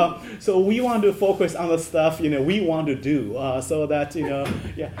like so we want to focus on the stuff we want to do so that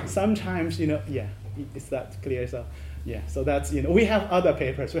sometimes is that clear? So Yeah, so that's, we have other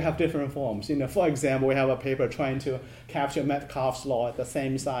papers, we have different forms. For example, we have a paper trying to capture Metcalfe's law at the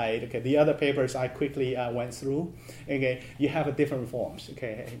same side. Okay, the other papers I quickly went through. Okay, you have different forms.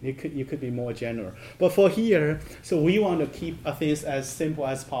 Okay, you could be more general. But for here, so we want to keep things as simple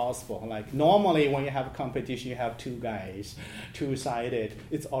as possible. Like normally when you have a competition, you have two guys, two-sided.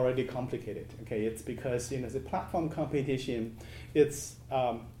 It's already complicated. Okay, it's because the platform competition, it's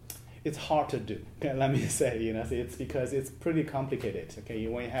hard to do. Okay, let me say, it's because it's pretty complicated. Okay,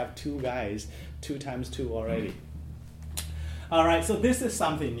 when you have two guys, 2 times 2 already. All right, so this is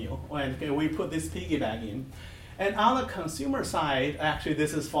something new. When we put this piggyback in, and on the consumer side, actually,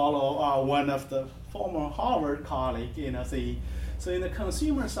 this is follow one of the former Harvard colleague. So in the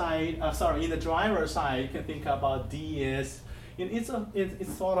consumer side, in the driver side, you can think about D is.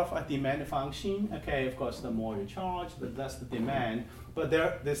 It's sort of a demand function. Okay, of course, the more you charge, the less the demand. But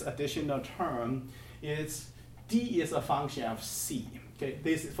this additional term is D is a function of C. Okay,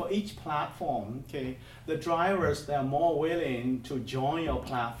 this is for each platform. Okay, the drivers that are more willing to join your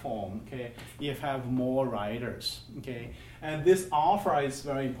platform. Okay, if you have more riders. Okay, and this alpha is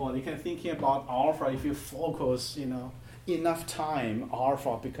very important. You can think about alpha if you focus. Enough time,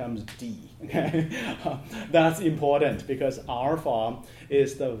 alpha becomes D. Okay? That's important because alpha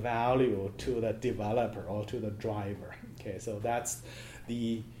is the value to the developer or to the driver. Okay, so that's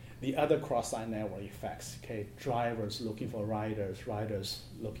the other cross-site network effects. Okay, drivers looking for riders, riders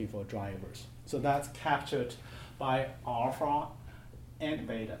looking for drivers. So that's captured by alpha and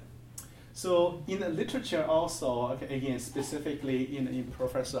beta. So in the literature also, okay, again, specifically in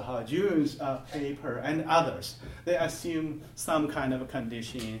Professor Hajun's paper and others, they assume some kind of a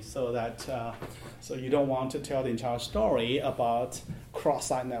condition so that so you don't want to tell the entire story about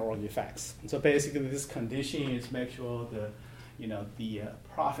cross-site network effects. So basically, this condition is make sure the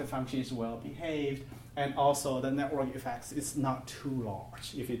profit function is well behaved, and also the network effects is not too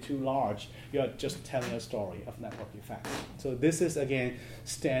large. If it's too large, you're just telling a story of network effects. So this is again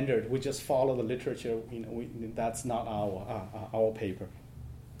standard. We just follow the literature. That's not our paper.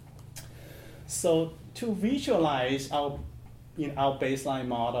 So to visualize our baseline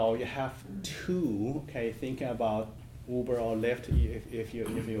model, you have two. Okay, thinking about Uber or Lyft if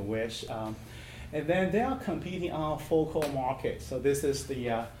you wish, and then they are competing on a focal market. So this is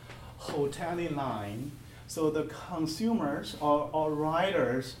the hoteling line. So the consumers or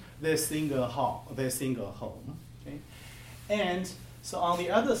riders, they're single home. Okay? And so on the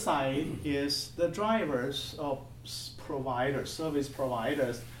other side is the drivers or providers, service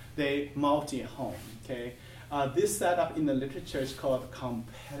providers, they multi-home. Okay? This setup in the literature is called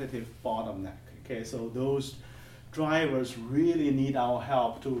competitive bottleneck. Okay? So those drivers really need our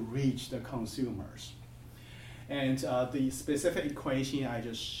help to reach the consumers. And the specific equation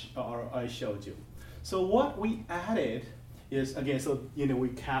I showed you. So what we added is, again, so we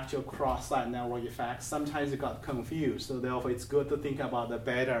capture cross-site network effects. Sometimes it got confused, so therefore it's good to think about the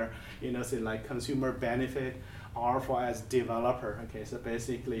better, say like consumer benefit, alpha as developer. Okay, so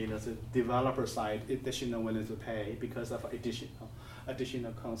basically, the developer side additional willing to pay because of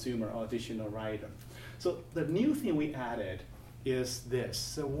additional consumer or additional rider. So the new thing we added is this.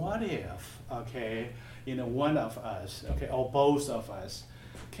 So what if, okay, one of us, okay, or both of us,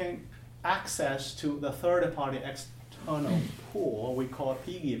 can access to the third-party external pool we call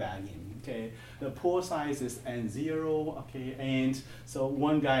piggybacking. Okay, the pool size is N0. Okay, and so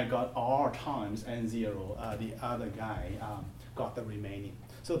one guy got R times N0. The other guy got the remaining.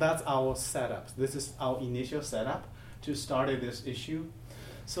 So that's our setup. This is our initial setup to start this issue.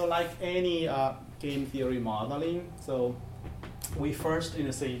 So like any game theory modeling, so we first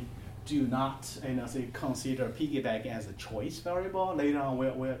do not consider piggyback as a choice variable. Later on,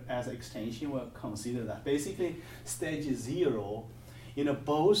 we'll as an extension, we'll consider that. Basically, stage 0,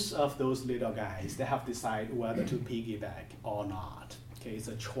 both of those little guys, they have to decide whether to piggyback or not. Okay, it's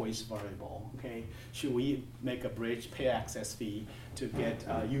a choice variable. Okay, should we make a bridge, pay access fee to get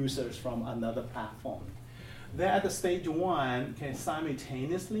users from another platform? Then at the stage 1, can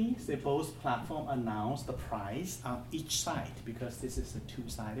simultaneously, both platform announce the price on each side because this is a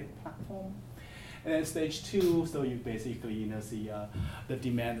two-sided platform. And then stage 2, so you basically see the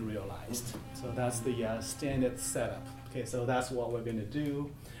demand realized. So that's the standard setup. Okay, so that's what we're going to do,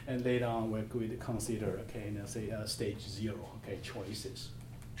 and later on we're going to consider stage 0. Okay, choices.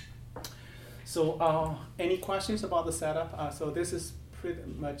 So any questions about the setup? So this is pretty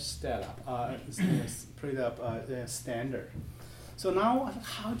much setup. It's pretty standard. So now,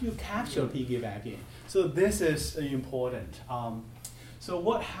 how do you capture piggybacking? So this is important. So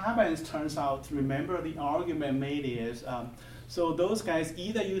what happens turns out, remember the argument made is, So those guys,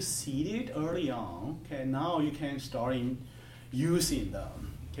 either you seeded early on, okay, now you can start using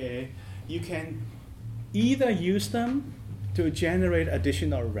them, okay. You can either use them to generate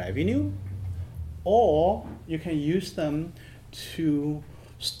additional revenue, or you can use them to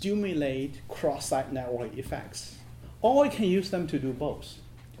stimulate cross-site network effects, or you can use them to do both.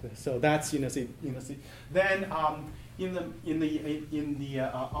 So that's Then in the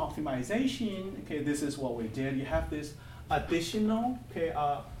optimization, okay, this is what we did. You have this additional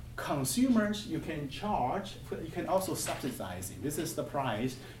consumers you can charge. You can also subsidize it. This is the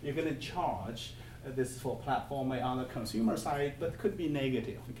price you're going to charge. This is for platform on the consumer side, but could be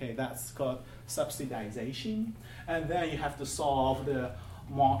negative. Okay, that's called subsidization. And then you have to solve the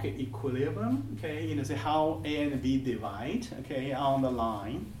market equilibrium. Okay, how A and B divide. Okay, on the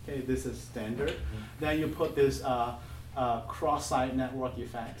line. Okay, this is standard. Then you put this cross-site network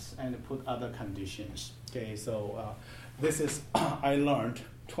effects and put other conditions. Okay, so this is I learned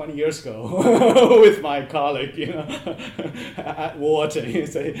 20 years ago with my colleague, at Wharton.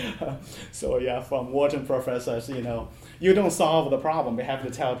 So yeah, from Wharton professors, you don't solve the problem. You have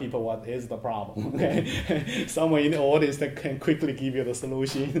to tell people what is the problem. Okay? Someone in the audience that can quickly give you the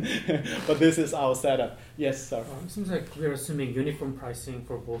solution. But this is our setup. Yes, sir. It seems like we're assuming uniform pricing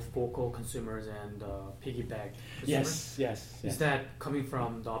for both vocal consumers and piggyback consumers. Yes. Is that coming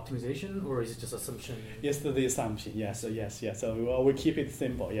from the optimization, or is it just assumption? Yes, the assumption. Yes. So we keep it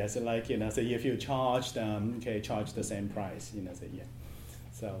simple. Yes, so if you charge them, okay, charge the same price.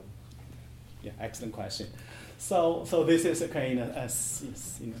 So yeah, excellent question. So this is okay.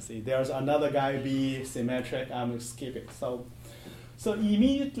 There's another guy B symmetric. I'm gonna skip it. So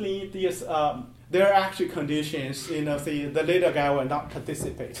immediately there are actually conditions. The little guy will not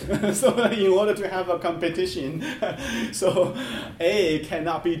participate. So in order to have a competition, so A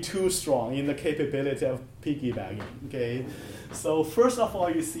cannot be too strong in the capability of piggybacking. Okay. So first of all,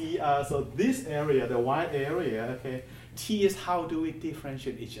 you see, so this area, the white area, okay, T is how do we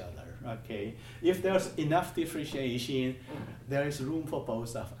differentiate each other, okay? If there's enough differentiation, there is room for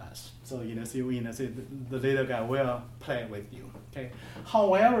both of us. So, the little guy will play with you, okay?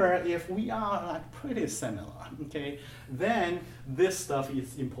 However, if we are like pretty similar, okay, then this stuff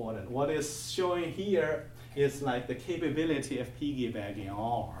is important. What is showing here is like the capability of piggybacking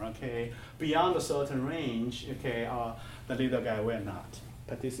R, okay? Beyond a certain range, okay, the little guy will not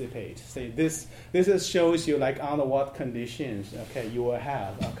participate. Say this shows you like under what conditions, okay, you will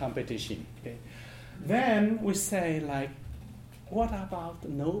have a competition, okay? Then we say like, what about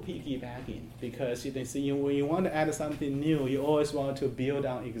no piggybacking? Because when you want to add something new, you always want to build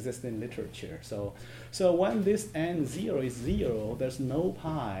on existing literature. So when this N0 is 0, there's no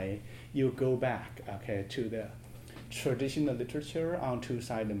pi, you go back, okay, to the traditional literature on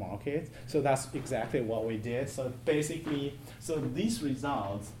two-sided markets. So that's exactly what we did. So basically, these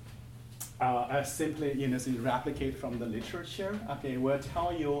results are simply replicate from the literature. Okay, we'll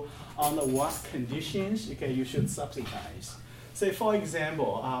tell you under what conditions, okay, you should subsidize. Say for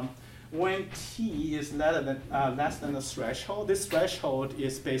example, when T is less than the threshold, this threshold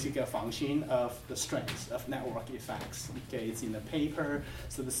is basically a function of the strength of network effects. Okay, it's in the paper,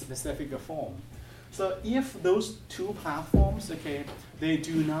 so the specific form. So if those two platforms, okay, they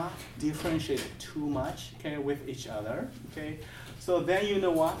do not differentiate too much, okay, with each other, okay, so then you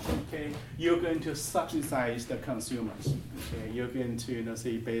know what, okay, you're going to subsidize the consumers, okay, you're going to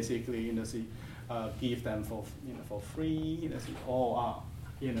basically give them for free,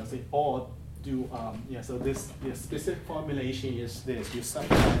 or do so this specific formulation is this, you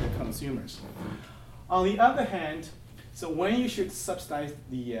subsidize the consumers. On the other hand, so when you should subsidize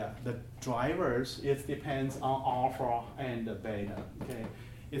the drivers, it depends on alpha and the beta. Okay,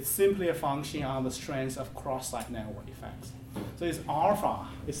 it's simply a function on the strength of cross-site network effects. So it's alpha,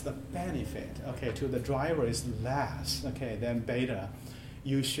 it's the benefit. Okay, to the driver is less. Okay, than beta,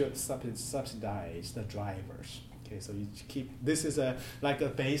 you should subsidize the drivers. Okay, so you keep this is like a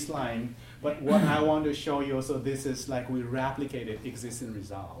baseline. But what I want to show you, so this is like we replicated existing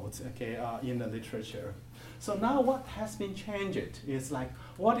results. Okay, in the literature. So now what has been changed is like,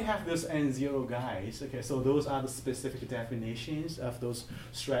 what you have those N0 guys, okay, so those are the specific definitions of those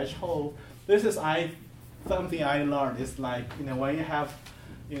thresholds. This is something I learned is like, when you have,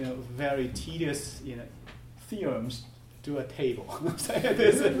 very tedious, theorems, do a table.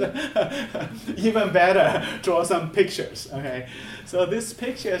 This is even better, draw some pictures, okay. So these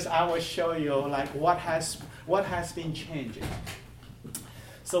pictures, I will show you like what has been changing.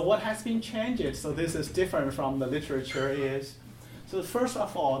 So what has been changed, so this is different from the literature is, so first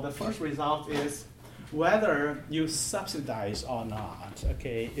of all, the first result is whether you subsidize or not,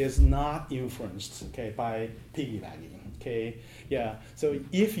 okay, is not influenced, okay, by piggybacking. Okay, yeah. So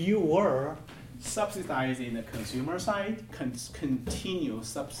if you were subsidizing the consumer side, continue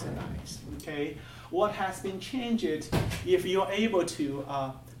subsidize. Okay, what has been changed? If you're able to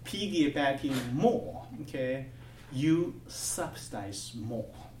piggybacking more, okay, you subsidize more.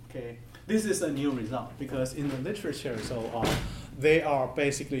 Okay, this is a new result because in the literature, so they are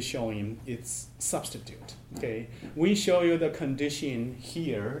basically showing it's substitute. Okay, we show you the condition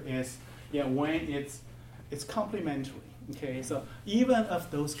here is when it's complementary. Okay, so even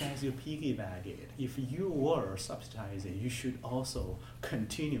if those guys you piggyback it, if you were subsidizing, you should also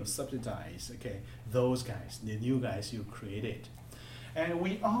continue subsidize. Okay, those guys, the new guys you created, and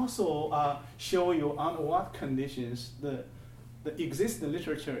we also show you on what conditions the existing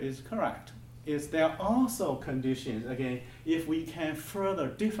literature is correct. Is there are also conditions, again, if we can further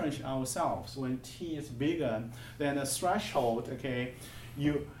differentiate ourselves when T is bigger than the threshold, okay,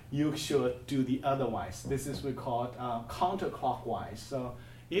 you should do the otherwise. This is we call it counterclockwise. So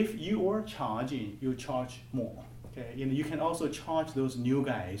if you were charging, you charge more. Okay, you can also charge those new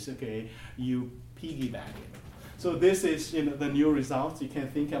guys. Okay, you piggyback it. So this is the new results you can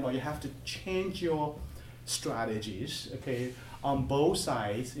think about. You have to change your strategies. Okay, on both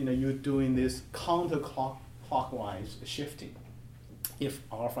sides. You're doing this counterclockwise shifting. If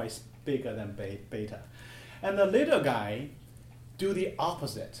alpha is bigger than beta, and the little guy do the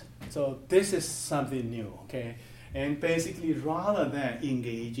opposite. So this is something new, okay? And basically, rather than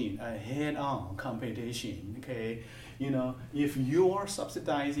engaging a head-on competition, okay, if you are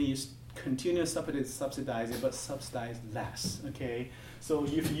subsidizing, you continue subsidizing, but subsidize less, okay? So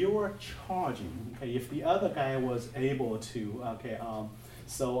if you are charging, okay, if the other guy was able to, okay,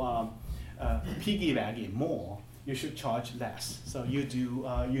 piggybacking more, you should charge less. So you do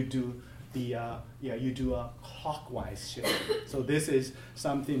a clockwise shift. So this is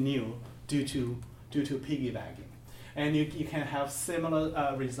something new due to piggybacking, and you can have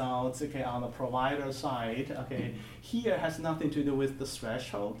similar results. Okay, on the provider side. Okay, here has nothing to do with the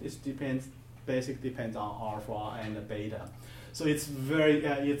threshold. It basically depends on alpha and the beta. So it's very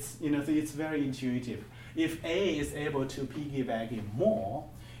it's very intuitive. If A is able to piggyback it more,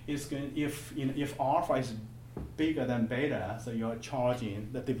 it's going if alpha is bigger than beta, so you're charging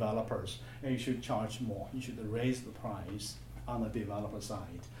the developers, and you should charge more. You should raise the price on the developer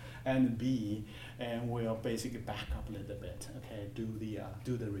side. And B, and we'll basically back up a little bit. Okay, do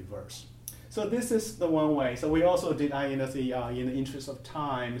the reverse. So this is the one way. So we also did in the interest of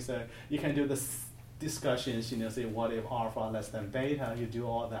time, so you can do the discussions. Say what if alpha less than beta? You do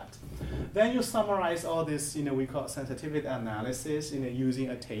all that. Then you summarize all this. We call sensitivity analysis. Using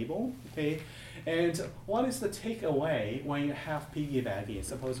a table. Okay. And what is the takeaway when you have piggybacking?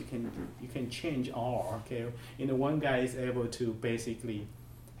 Suppose you can change R. Okay, one guy is able to basically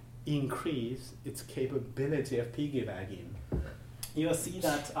increase its capability of piggybacking. You'll see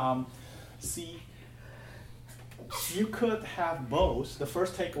that you could have both. The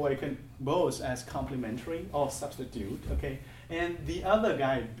first takeaway can both as complementary or substitute. Okay, and the other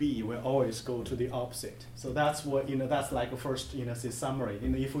guy B will always go to the opposite. So that's what that's like a first summary.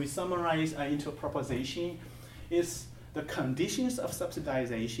 If we summarize into a proposition, is the conditions of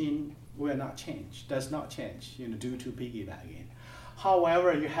subsidization will not change. Does not change due to piggybacking.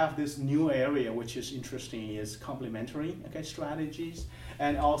 However, you have this new area which is interesting is complementary strategies,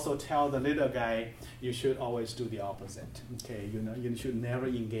 and also tell the little guy you should always do the opposite. Okay, you should never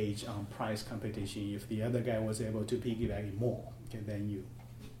engage on price competition if the other guy was able to piggyback more than you.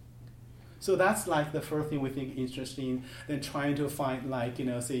 So that's like the first thing we think interesting. Then trying to find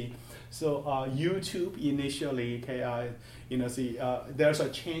YouTube initially, there's a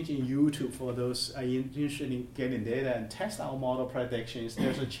change in YouTube for those interested in getting data and test our model predictions.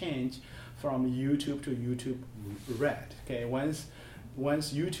 There's a change from YouTube to YouTube Red. Okay, once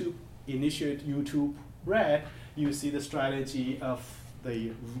YouTube initiate YouTube Red, you see the strategy of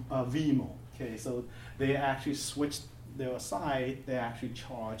the Vimo. Okay, so they actually switched their side. They actually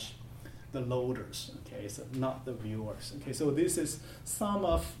charge the loaders, okay, so not the viewers. Okay, so this is some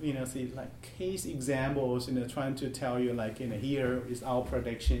of case examples, trying to tell you here is our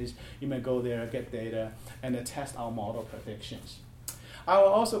predictions. You may go there, get data, and test our model predictions. I will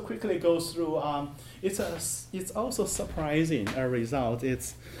also quickly go through. It's also surprising a result.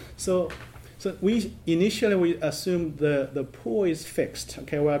 So we initially assumed the pool is fixed.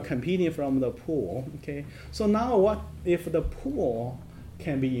 Okay, we are competing from the pool. Okay, so now what if the pool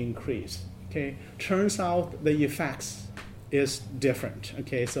can be increased? Okay, turns out the effects is different.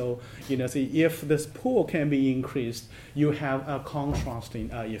 Okay, so if this pool can be increased, you have a contrasting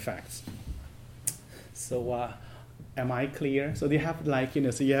effects. So Am I clear? So they have like,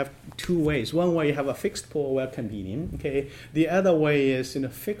 so you have two ways. One way you have a fixed pool where convenient, okay? The other way is,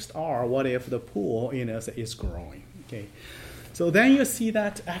 fixed R, what if the pool, is growing, okay? So then you see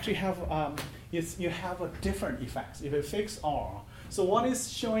that actually have, you have a different effects. If you fix R, so what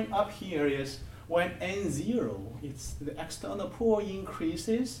is showing up here is when N0, it's the external pool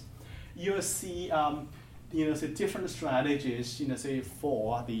increases, you'll see, say different strategies, say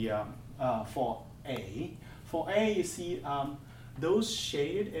for the, for A. For A, you see those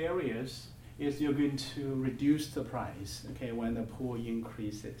shaded areas is you're going to reduce the price, okay, when the pool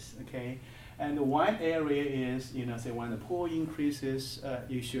increases, okay? And the white area is, say when the pool increases,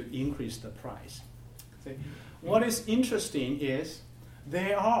 you should increase the price. Okay? What is interesting is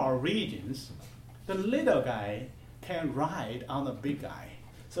there are regions, the little guy can ride on the big guy.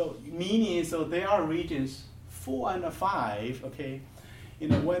 So meaning, so there are regions 4 and 5, okay?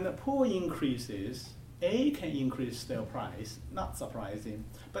 When the pool increases, A can increase their price, not surprising,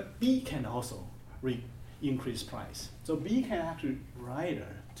 but B can also increase price. So B can actually ride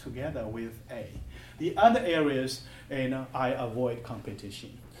together with A. The other areas, I avoid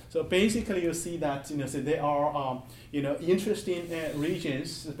competition. So basically, you see that so there are interesting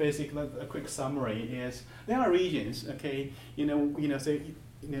regions. Basically, a quick summary is there are regions, okay, say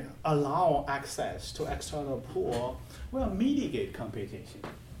allow access to external pool, will mitigate competition.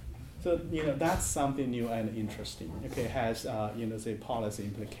 So that's something new and interesting. Okay, has say policy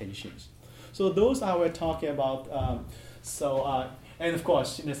implications. So those are we're talking about. And of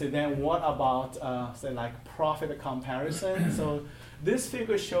course, say then what about say like profit comparison? So this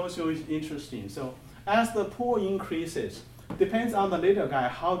figure shows you is interesting. So as the pool increases, depends on the little guy.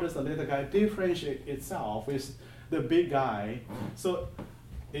 How does the little guy differentiate itself with the big guy? So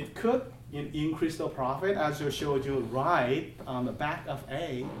it could increase the profit, as you showed you right on the back of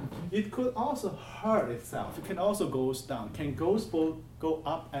A. It could also hurt itself. It can also go down. Can both go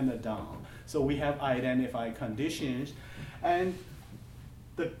up and down. So we have identified conditions, and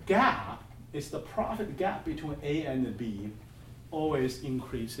the gap is the profit gap between A and B always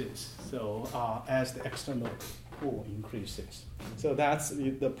increases. So as the external pool increases. So that's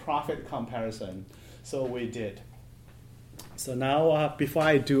the profit comparison. So we did. So now, before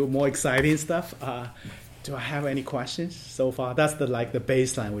I do more exciting stuff, do I have any questions so far? That's the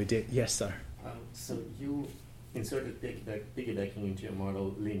baseline we did. Yes, sir. So you inserted piggybacking into your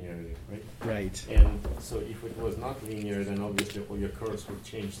model linearly, right? Right. And so if it was not linear, then obviously all your curves would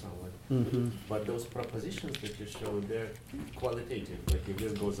change somewhat. Mm-hmm. But those propositions that you showed, they're qualitative. Like if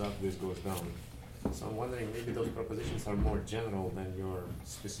this goes up, this goes down. So I'm wondering, maybe those propositions are more general than your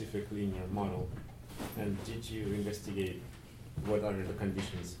specific linear model. And did you investigate what are the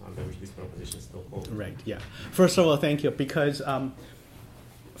conditions under which these propositions still hold? Right, yeah. First of all, thank you, because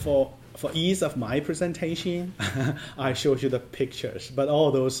for ease of my presentation, I showed you the pictures, but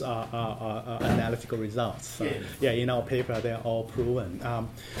all those are analytical results. Yeah, in our paper, they're all proven.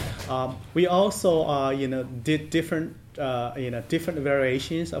 We also, did different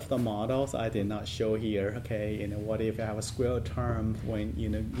variations of the models. I did not show here. Okay, what if you have a square term when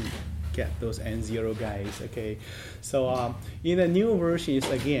you get those N0 guys, okay? So in the new versions,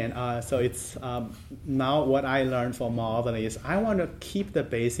 again, so it's now what I learned from modeling is I want to keep the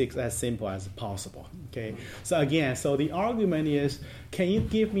basics as simple as possible, okay? So again, so the argument is, can you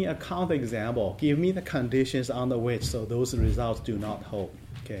give me a counterexample? Give me the conditions under which so those results do not hold.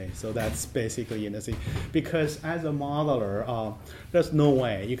 Okay, so that's basically because as a modeler, there's no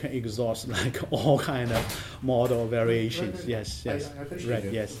way you can exhaust all kind of model variations. Right. Yes. I appreciate right.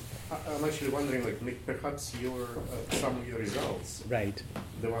 it. Yes. I'm actually wondering, perhaps some of your results, right,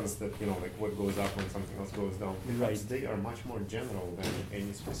 the ones that what goes up when something else goes down, perhaps they are much more general than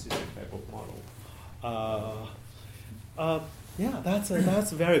any specific type of model. Yeah, that's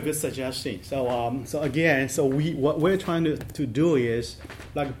a very good suggestion. So again, what we're trying to do is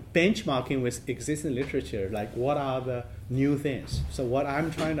benchmarking with existing literature. What are the new things? So what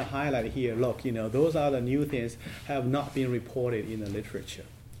I'm trying to highlight here, look, those are the new things have not been reported in the literature.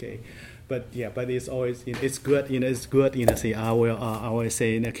 Okay, but it's always it's good. It's good. Say I will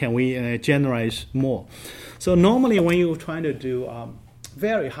say, can we generalize more? So normally when you're trying to do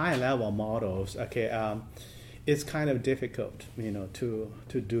very high level models, okay. It's kind of difficult, to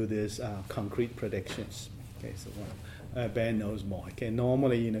do these concrete predictions. Okay, so Ben knows more. Okay,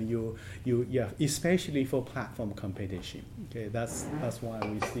 normally, you especially for platform competition. Okay, that's why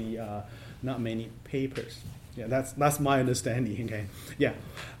we see not many papers. Yeah, that's my understanding. Okay, yeah,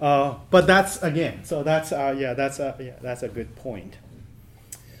 but that's again. So that's a good point.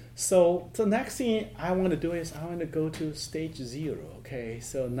 So the next thing I want to do is I want to go to stage 0. Okay,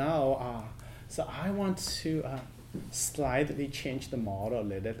 so now. So I want to slightly change the model a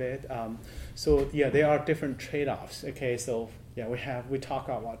little bit. So yeah, there are different trade-offs. Okay, so yeah, we talk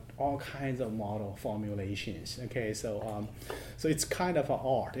about all kinds of model formulations. Okay, so it's kind of an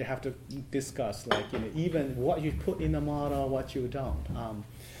art. You have to discuss even what you put in the model, what you don't.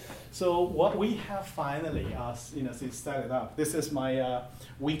 So what we have finally, set it up. This is my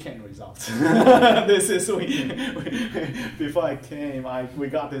weekend results. This is before I came, we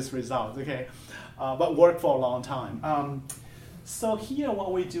got this result. Okay, but worked for a long time. So here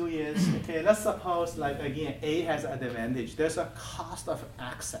what we do is, okay, let's suppose again A has an advantage. There's a cost of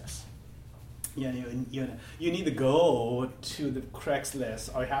access. You need to go to the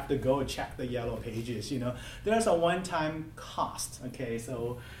Craigslist or you have to go check the yellow pages. There's a one-time cost. Okay,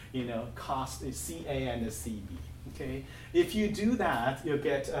 so cost is CA and the CB. Okay, if you do that, you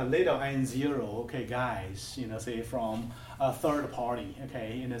get a little N0. Okay, guys, say from a third party.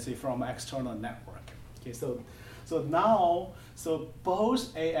 Okay, say from external network. Okay, so now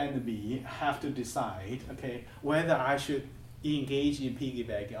both A and B have to decide, okay, whether I should engage in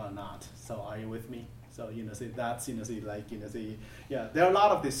piggybacking or not. So are you with me? So that's yeah. There are a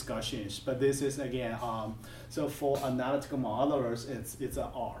lot of discussions, but this is again so for analytical modelers, it's an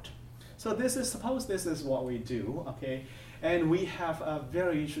art. So suppose this is what we do, okay, and we have a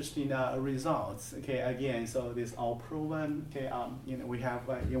very interesting results. Okay, again, so this all proven. Okay, we have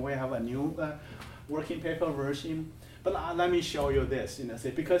a new working paper version. But let me show you this,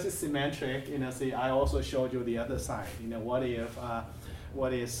 because it's symmetric, I also showed you the other side.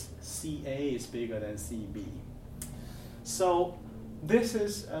 What if CA is bigger than CB? So this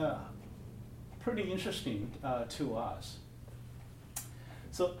is pretty interesting to us.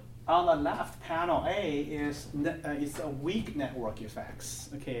 So on the left panel, A is it's a weak network effects.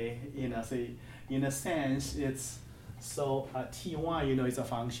 Okay, in a sense, it's so T1, is a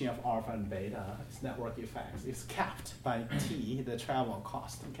function of alpha and beta. It's network effects. It's capped by T, the travel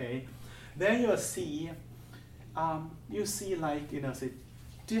cost. Okay, then you see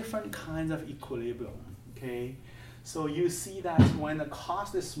different kinds of equilibrium. Okay, so you see that when the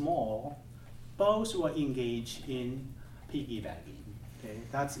cost is small, both will engage in piggybacking. Okay,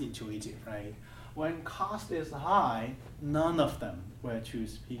 that's intuitive, right? When cost is high, none of them will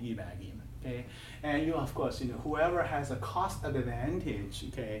choose piggybacking. Okay, and of course, whoever has a cost advantage,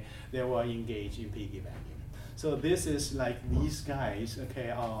 okay, they will engage in piggybacking. So this is these guys,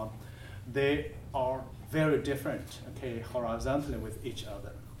 okay, they are very different, okay, horizontally with each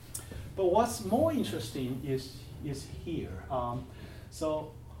other. But what's more interesting is here.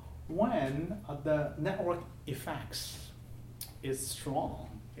 So when the network effects is strong,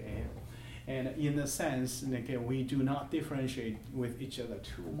 okay, and in a sense, we do not differentiate with each other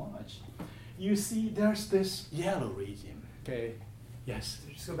too much. You see, there's this yellow region. Okay. Yes.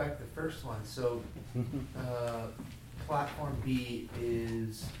 Just go back to the first one. So, platform B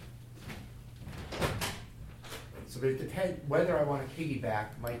is. So it depends whether I want to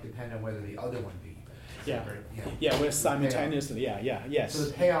piggyback might depend on whether the other one be. Yeah. Yeah. We're simultaneously. Yeah. Yes. So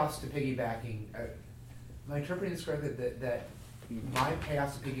the payoffs to piggybacking. Am I interpreting this correctly that my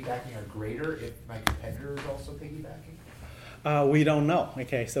payoffs to piggybacking are greater if my competitor is also piggybacking? We don't know.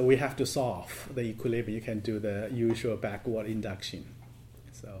 Okay, so we have to solve the equilibrium. You can do the usual backward induction.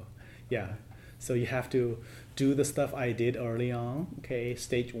 So, yeah. So you have to do the stuff I did early on. Okay,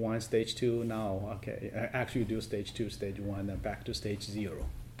 stage 1, stage 2. Now, okay, actually do stage 2, stage 1, then back to stage 0.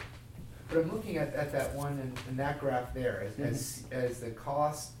 But I'm looking at that one and that graph there as the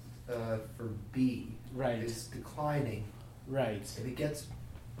cost for B is declining. Right. If it gets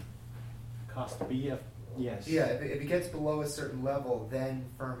cost B, yes. Yeah, if it gets below a certain level, then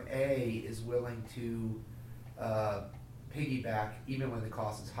firm A is willing to piggyback even when the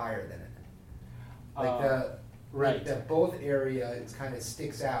cost is higher than it. Like the both area is kind of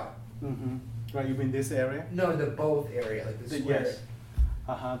sticks out. Mm-hmm. Right, you mean this area? No, the both area, like the square.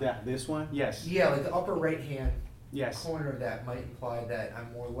 Yes. This one? Yes. Yeah, like the upper right hand yes. corner of that might imply that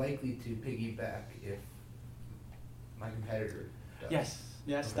I'm more likely to piggyback if my competitor does.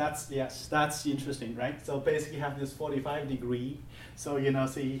 Yes, okay. That's interesting, right? So basically you have this 45 degree. So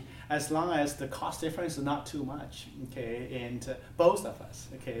see, as long as the cost difference is not too much, okay, and both of us,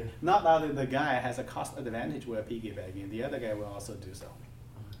 okay, not only the guy has a cost advantage we're piggybacking, the other guy will also do so.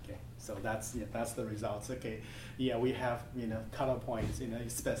 Okay, so that's the results. Okay, yeah, we have cutoff points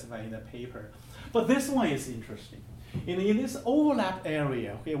specified in the paper, but this one is interesting. In this overlap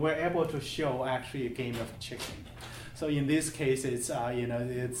area, okay, we're able to show actually a game of chicken. So in this case, it's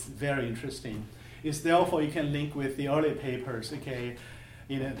it's very interesting. It's therefore you can link with the early papers. Okay,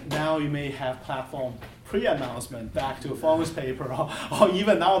 Now you may have platform pre-announcement back to Phone's paper, or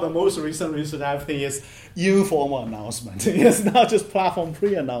even now the most recent research I think is informal announcement. It's not just platform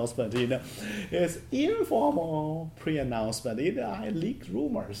pre-announcement, it's informal pre-announcement. I leaked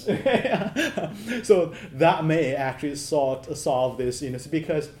rumors. So that may actually solve this,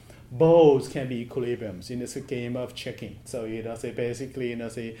 because both can be equilibriums. It's a game of chicken. So basically,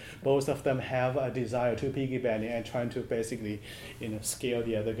 both of them have a desire to piggyback and trying to basically, scale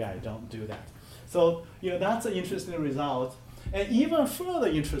the other guy. Don't do that. So that's an interesting result, and even further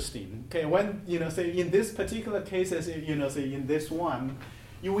interesting. Okay, when in this particular cases, in this one,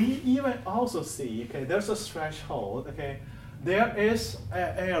 we even also see there's a threshold. Okay, there is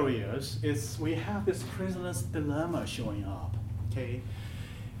areas. We have this prisoner's dilemma showing up. Okay.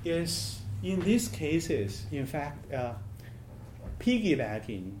 Is in these cases, in fact,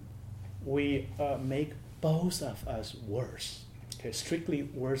 piggybacking, we make both of us worse, strictly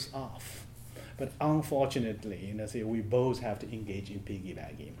worse off. But unfortunately, we both have to engage in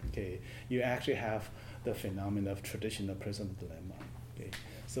piggybacking. Okay, you actually have the phenomenon of traditional prisoner dilemma. Okay,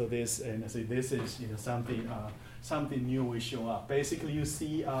 so this this is something new will show up. Basically, you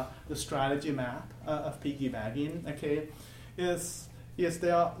see the strategy map of piggybacking. Okay, is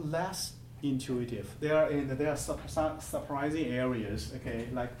they are less intuitive. There are surprising areas,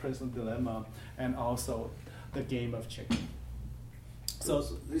 like prisoner dilemma and also the game of chicken. So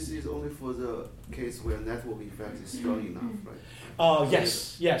this is only for the case where network effect is strong enough, right?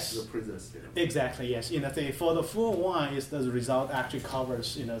 Yes. The prisoners. Exactly, yes. For the full one, the result actually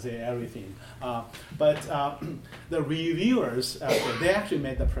covers everything. But the reviewers, they actually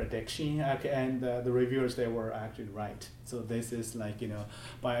made the prediction, and the reviewers, they were actually right. So this is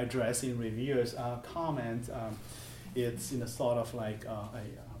by addressing reviewers' comment, it's sort of like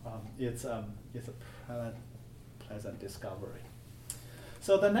it's a pleasant discovery.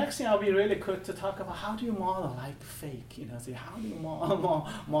 So the next thing I'll be really quick to talk about, how do you model fake? How do you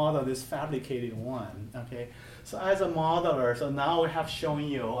model this fabricated one? Okay, so as a modeler, so now we have shown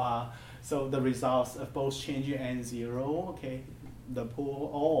you so the results of both changing N0, okay, the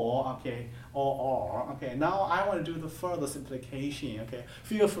pool or or. Okay, now I want to do the further simplification. Okay,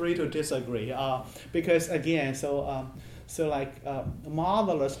 feel free to disagree because again, modelers,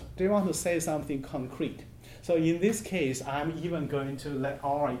 they want to say something concrete. So in this case, I'm even going to let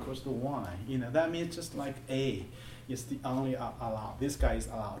R equals to 1. That means just like A is the only allowed. This guy is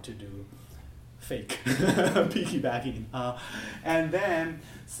allowed to do fake piggybacking. And then,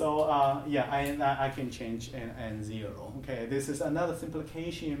 I can change N0. Okay, this is another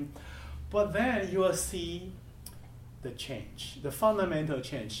simplification. But then you will see the change, the fundamental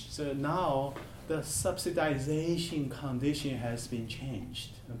change. So now the subsidization condition has been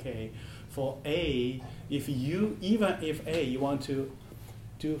changed. Okay. For A, if you want to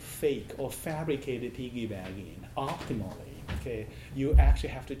do fake or fabricated piggybacking optimally, okay, you actually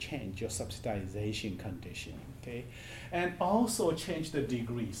have to change your subsidization condition, okay, and also change the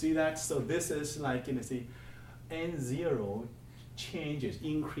degree. See that? So this is N0 changes,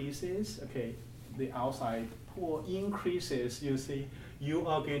 increases. Okay, the outside pool increases. You see, you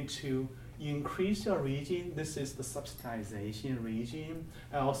are going to increase your region. This is the subsidization region.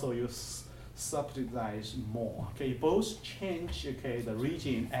 And also you subsidize more. Okay, both change the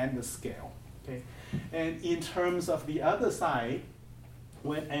region and the scale. Okay, and in terms of the other side,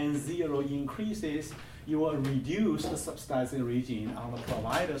 when N0 increases, you will reduce the subsidizing region on the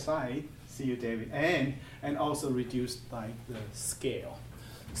provider side. See you, David, and also reduce the scale.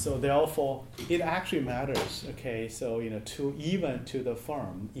 So therefore, it actually matters. Okay, so to the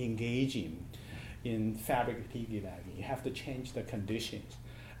firm engaging in fabric piggybacking, you have to change the conditions.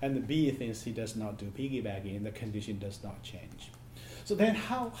 And the B thinks he does not do piggybacking, and the condition does not change. So then,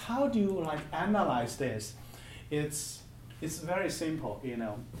 how do you analyze this? It's very simple,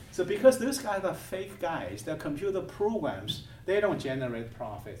 So because these guys are fake guys, they're computer programs. They don't generate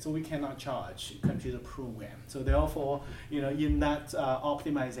profit, so we cannot charge computer program. So therefore, in that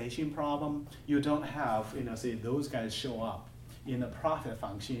optimization problem, you don't have, those guys show up in a profit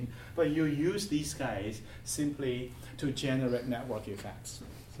function, but you use these guys simply to generate network effects.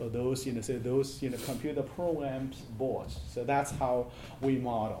 So those, computer programs, boards. So that's how we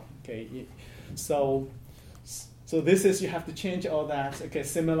model. Okay, so this is, you have to change all that. Okay,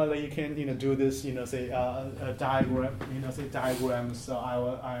 similarly, you can do this. A diagram. Diagrams. So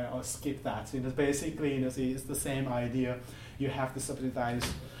I'll skip that. Basically, it's the same idea. You have to subsidize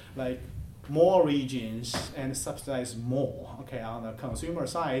more regions and subsidize more. Okay, on the consumer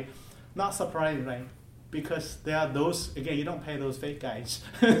side, not surprising, right? because there are those, again, you don't pay those fake guys.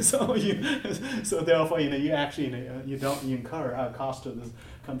 so therefore, you actually, you don't incur cost to the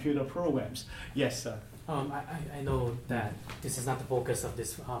computer programs. Yes, sir. I know that this is not the focus of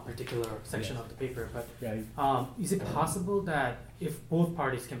this particular section of the paper, but is it possible that if both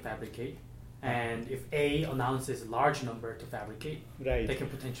parties can fabricate, and if A announces a large number to fabricate, they can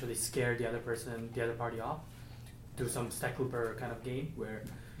potentially scare the other party off through some Stacklooper kind of game where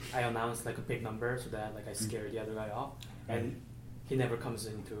I announce like a big number so that like I scare the other guy off, and he never comes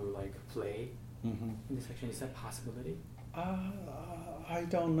into like play in this section. Is that a possibility? I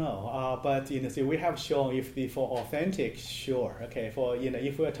don't know, but see, we have shown for authentic, sure. Okay, for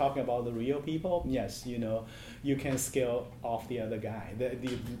if we're talking about the real people, yes, you can scale off the other guy.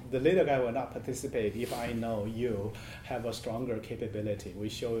 The little guy will not participate if I know you have a stronger capability. We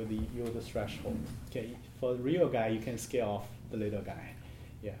show you the threshold. Okay, for the real guy, you can scale off the little guy.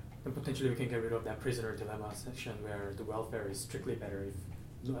 Yeah. And potentially, we can get rid of that prisoner dilemma section where the welfare is strictly better if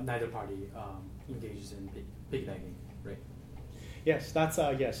neither party engages in piggybacking. Right. Yes, that's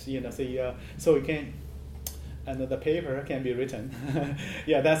yes. So we can, and the paper can be written.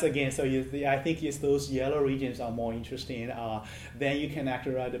 Yeah, that's again. So I think it's those yellow regions are more interesting. Then you can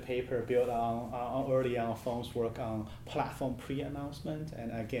actually write the paper built on early on phones work on platform pre-announcement.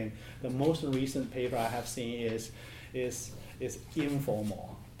 And again, the most recent paper I have seen is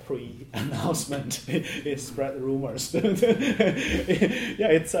informal pre-announcement. It spread rumors. Yeah,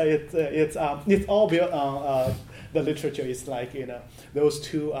 it's all built on. The literature is like those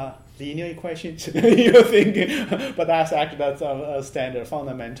two linear equations you're thinking, but that's a standard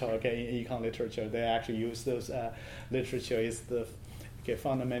fundamental. Okay, in econ literature, they actually use those literature is the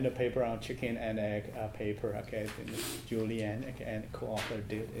fundamental paper on chicken and egg paper. Okay, Julian and co-author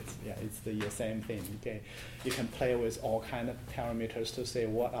did. It's the same thing. Okay, you can play with all kind of parameters to say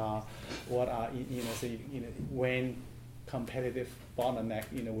what are when competitive bottleneck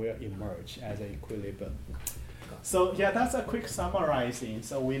will emerge as an equilibrium. So yeah, that's a quick summarizing.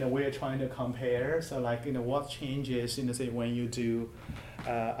 So we're trying to compare. So what changes say when you do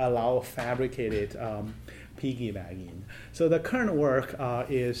allow fabricated piggybacking. So the current work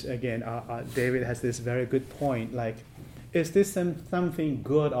is again David has this very good point. Like, is this something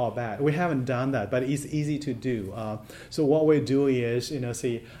good or bad? We haven't done that, but it's easy to do. So what we do is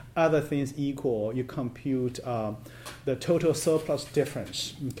say other things equal, you compute the total surplus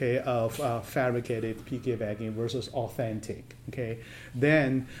difference, okay, of fabricated piggybacking versus authentic, okay.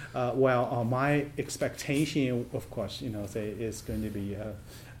 Then, my expectation, of course, say is going to be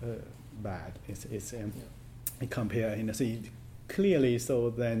bad. It's compare, clearly. So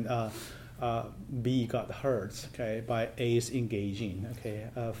then. B got hurt, okay, by A's engaging, okay,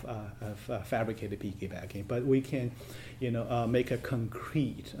 of fabricated piggybacking. But we can, make a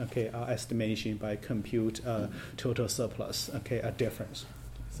concrete, okay, estimation by compute total surplus, okay, a difference.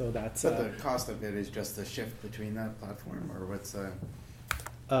 So that's. But the cost of it is just the shift between that platform, or what's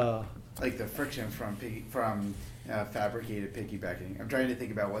like the friction from fabricated piggybacking. I'm trying to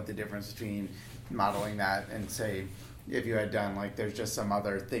think about what the difference between modeling that and say. If you had done there's just some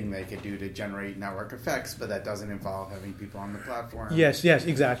other thing they could do to generate network effects, but that doesn't involve having people on the platform. Yes,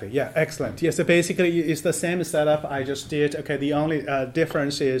 exactly. Yeah, excellent. Yeah, so basically it's the same setup I just did. Okay, the only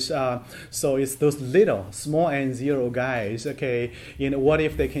difference is so it's those little small N0 guys. Okay, what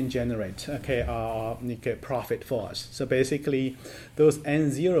if they can generate profit for us? So basically, those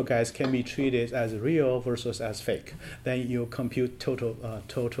N0 guys can be treated as real versus as fake. Then you compute total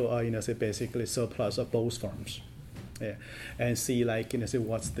basically surplus of both firms. Yeah, and see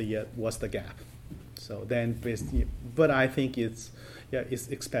what's the gap. So then, but I think it's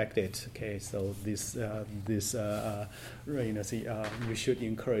expected. Okay, so this we should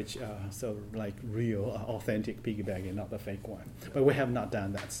encourage real authentic piggybacking, not the fake one. But we have not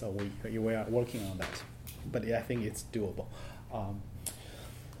done that, so we are working on that. But I think it's doable.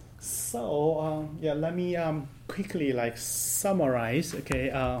 Let me quickly summarize.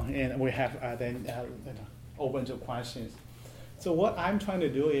 Okay, and we have then. Open to questions. So what I'm trying to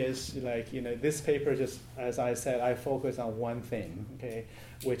do is this paper, just as I said, I focus on one thing, okay,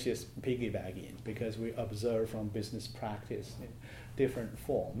 which is piggybacking, because we observe from business practice in different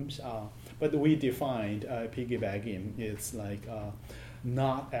forms. But we defined piggybacking. It's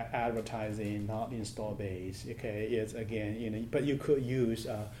not advertising, not install base. Okay, it's again but you could use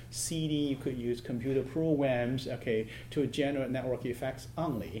CD, you could use computer programs, okay, to generate network effects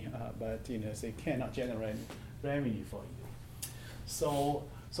only. But they cannot generate revenue for you. So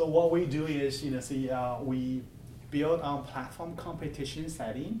what we do is we build on platform competition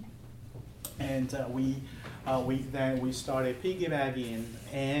setting, and we started piggybacking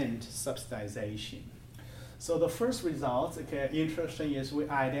and subsidization. So the first result, okay, interesting is we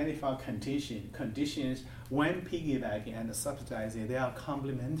identify conditions when piggybacking and subsidizing, they are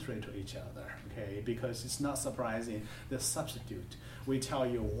complementary to each other, okay, because it's not surprising the substitute. We tell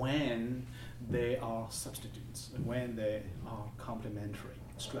you when they are substitutes, when they are complementary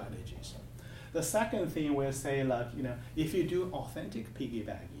strategies. The second thing we'll say, like, if you do authentic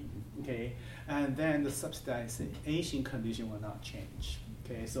piggybacking, okay, and then the subsidization condition will not change.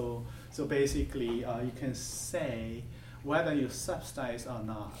 Okay, so basically, you can say whether you subsidize or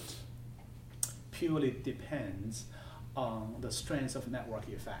not purely depends on the strength of network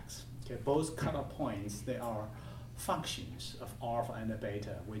effects. Okay, both cutoff points, they are functions of alpha and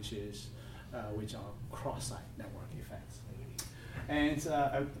beta, which are cross-site network effects. And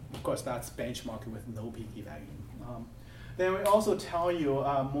of course, that's benchmarked with no piggybacking. Then we also tell you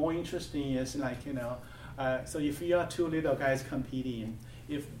more interesting is like, so if you are two little guys competing,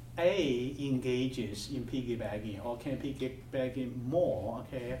 if A engages in piggybacking or can piggybacking more,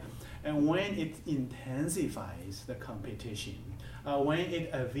 okay, and when it intensifies the competition, when it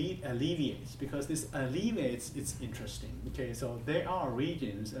alleviates, because this alleviates, it's interesting, okay, so there are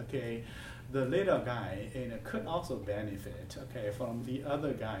regions, okay, the little guy could also benefit, okay, from the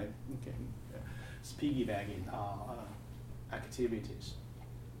other guy, okay, piggybacking activities.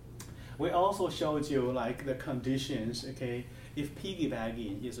 We also showed you like the conditions, okay, if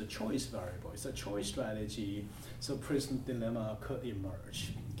piggybacking is a choice variable, it's a choice strategy, so prison dilemma could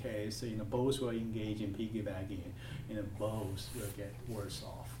emerge. Okay, so both will engage in piggybacking, both will get worse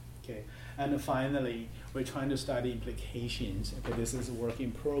off. Okay, and finally, we're trying to study implications. Okay, this is a work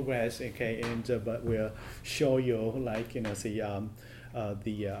in progress. Okay, and but we'll show you like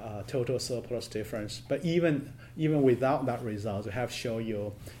the total surplus difference. But even without that result, we have shown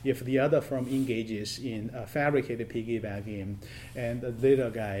you if the other firm engages in fabricated piggybacking, and the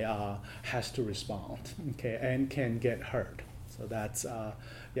little guy has to respond. Okay, and can get hurt. So that's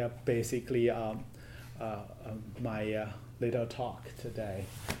basically my little talk today.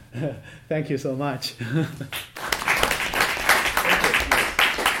 Thank you so much.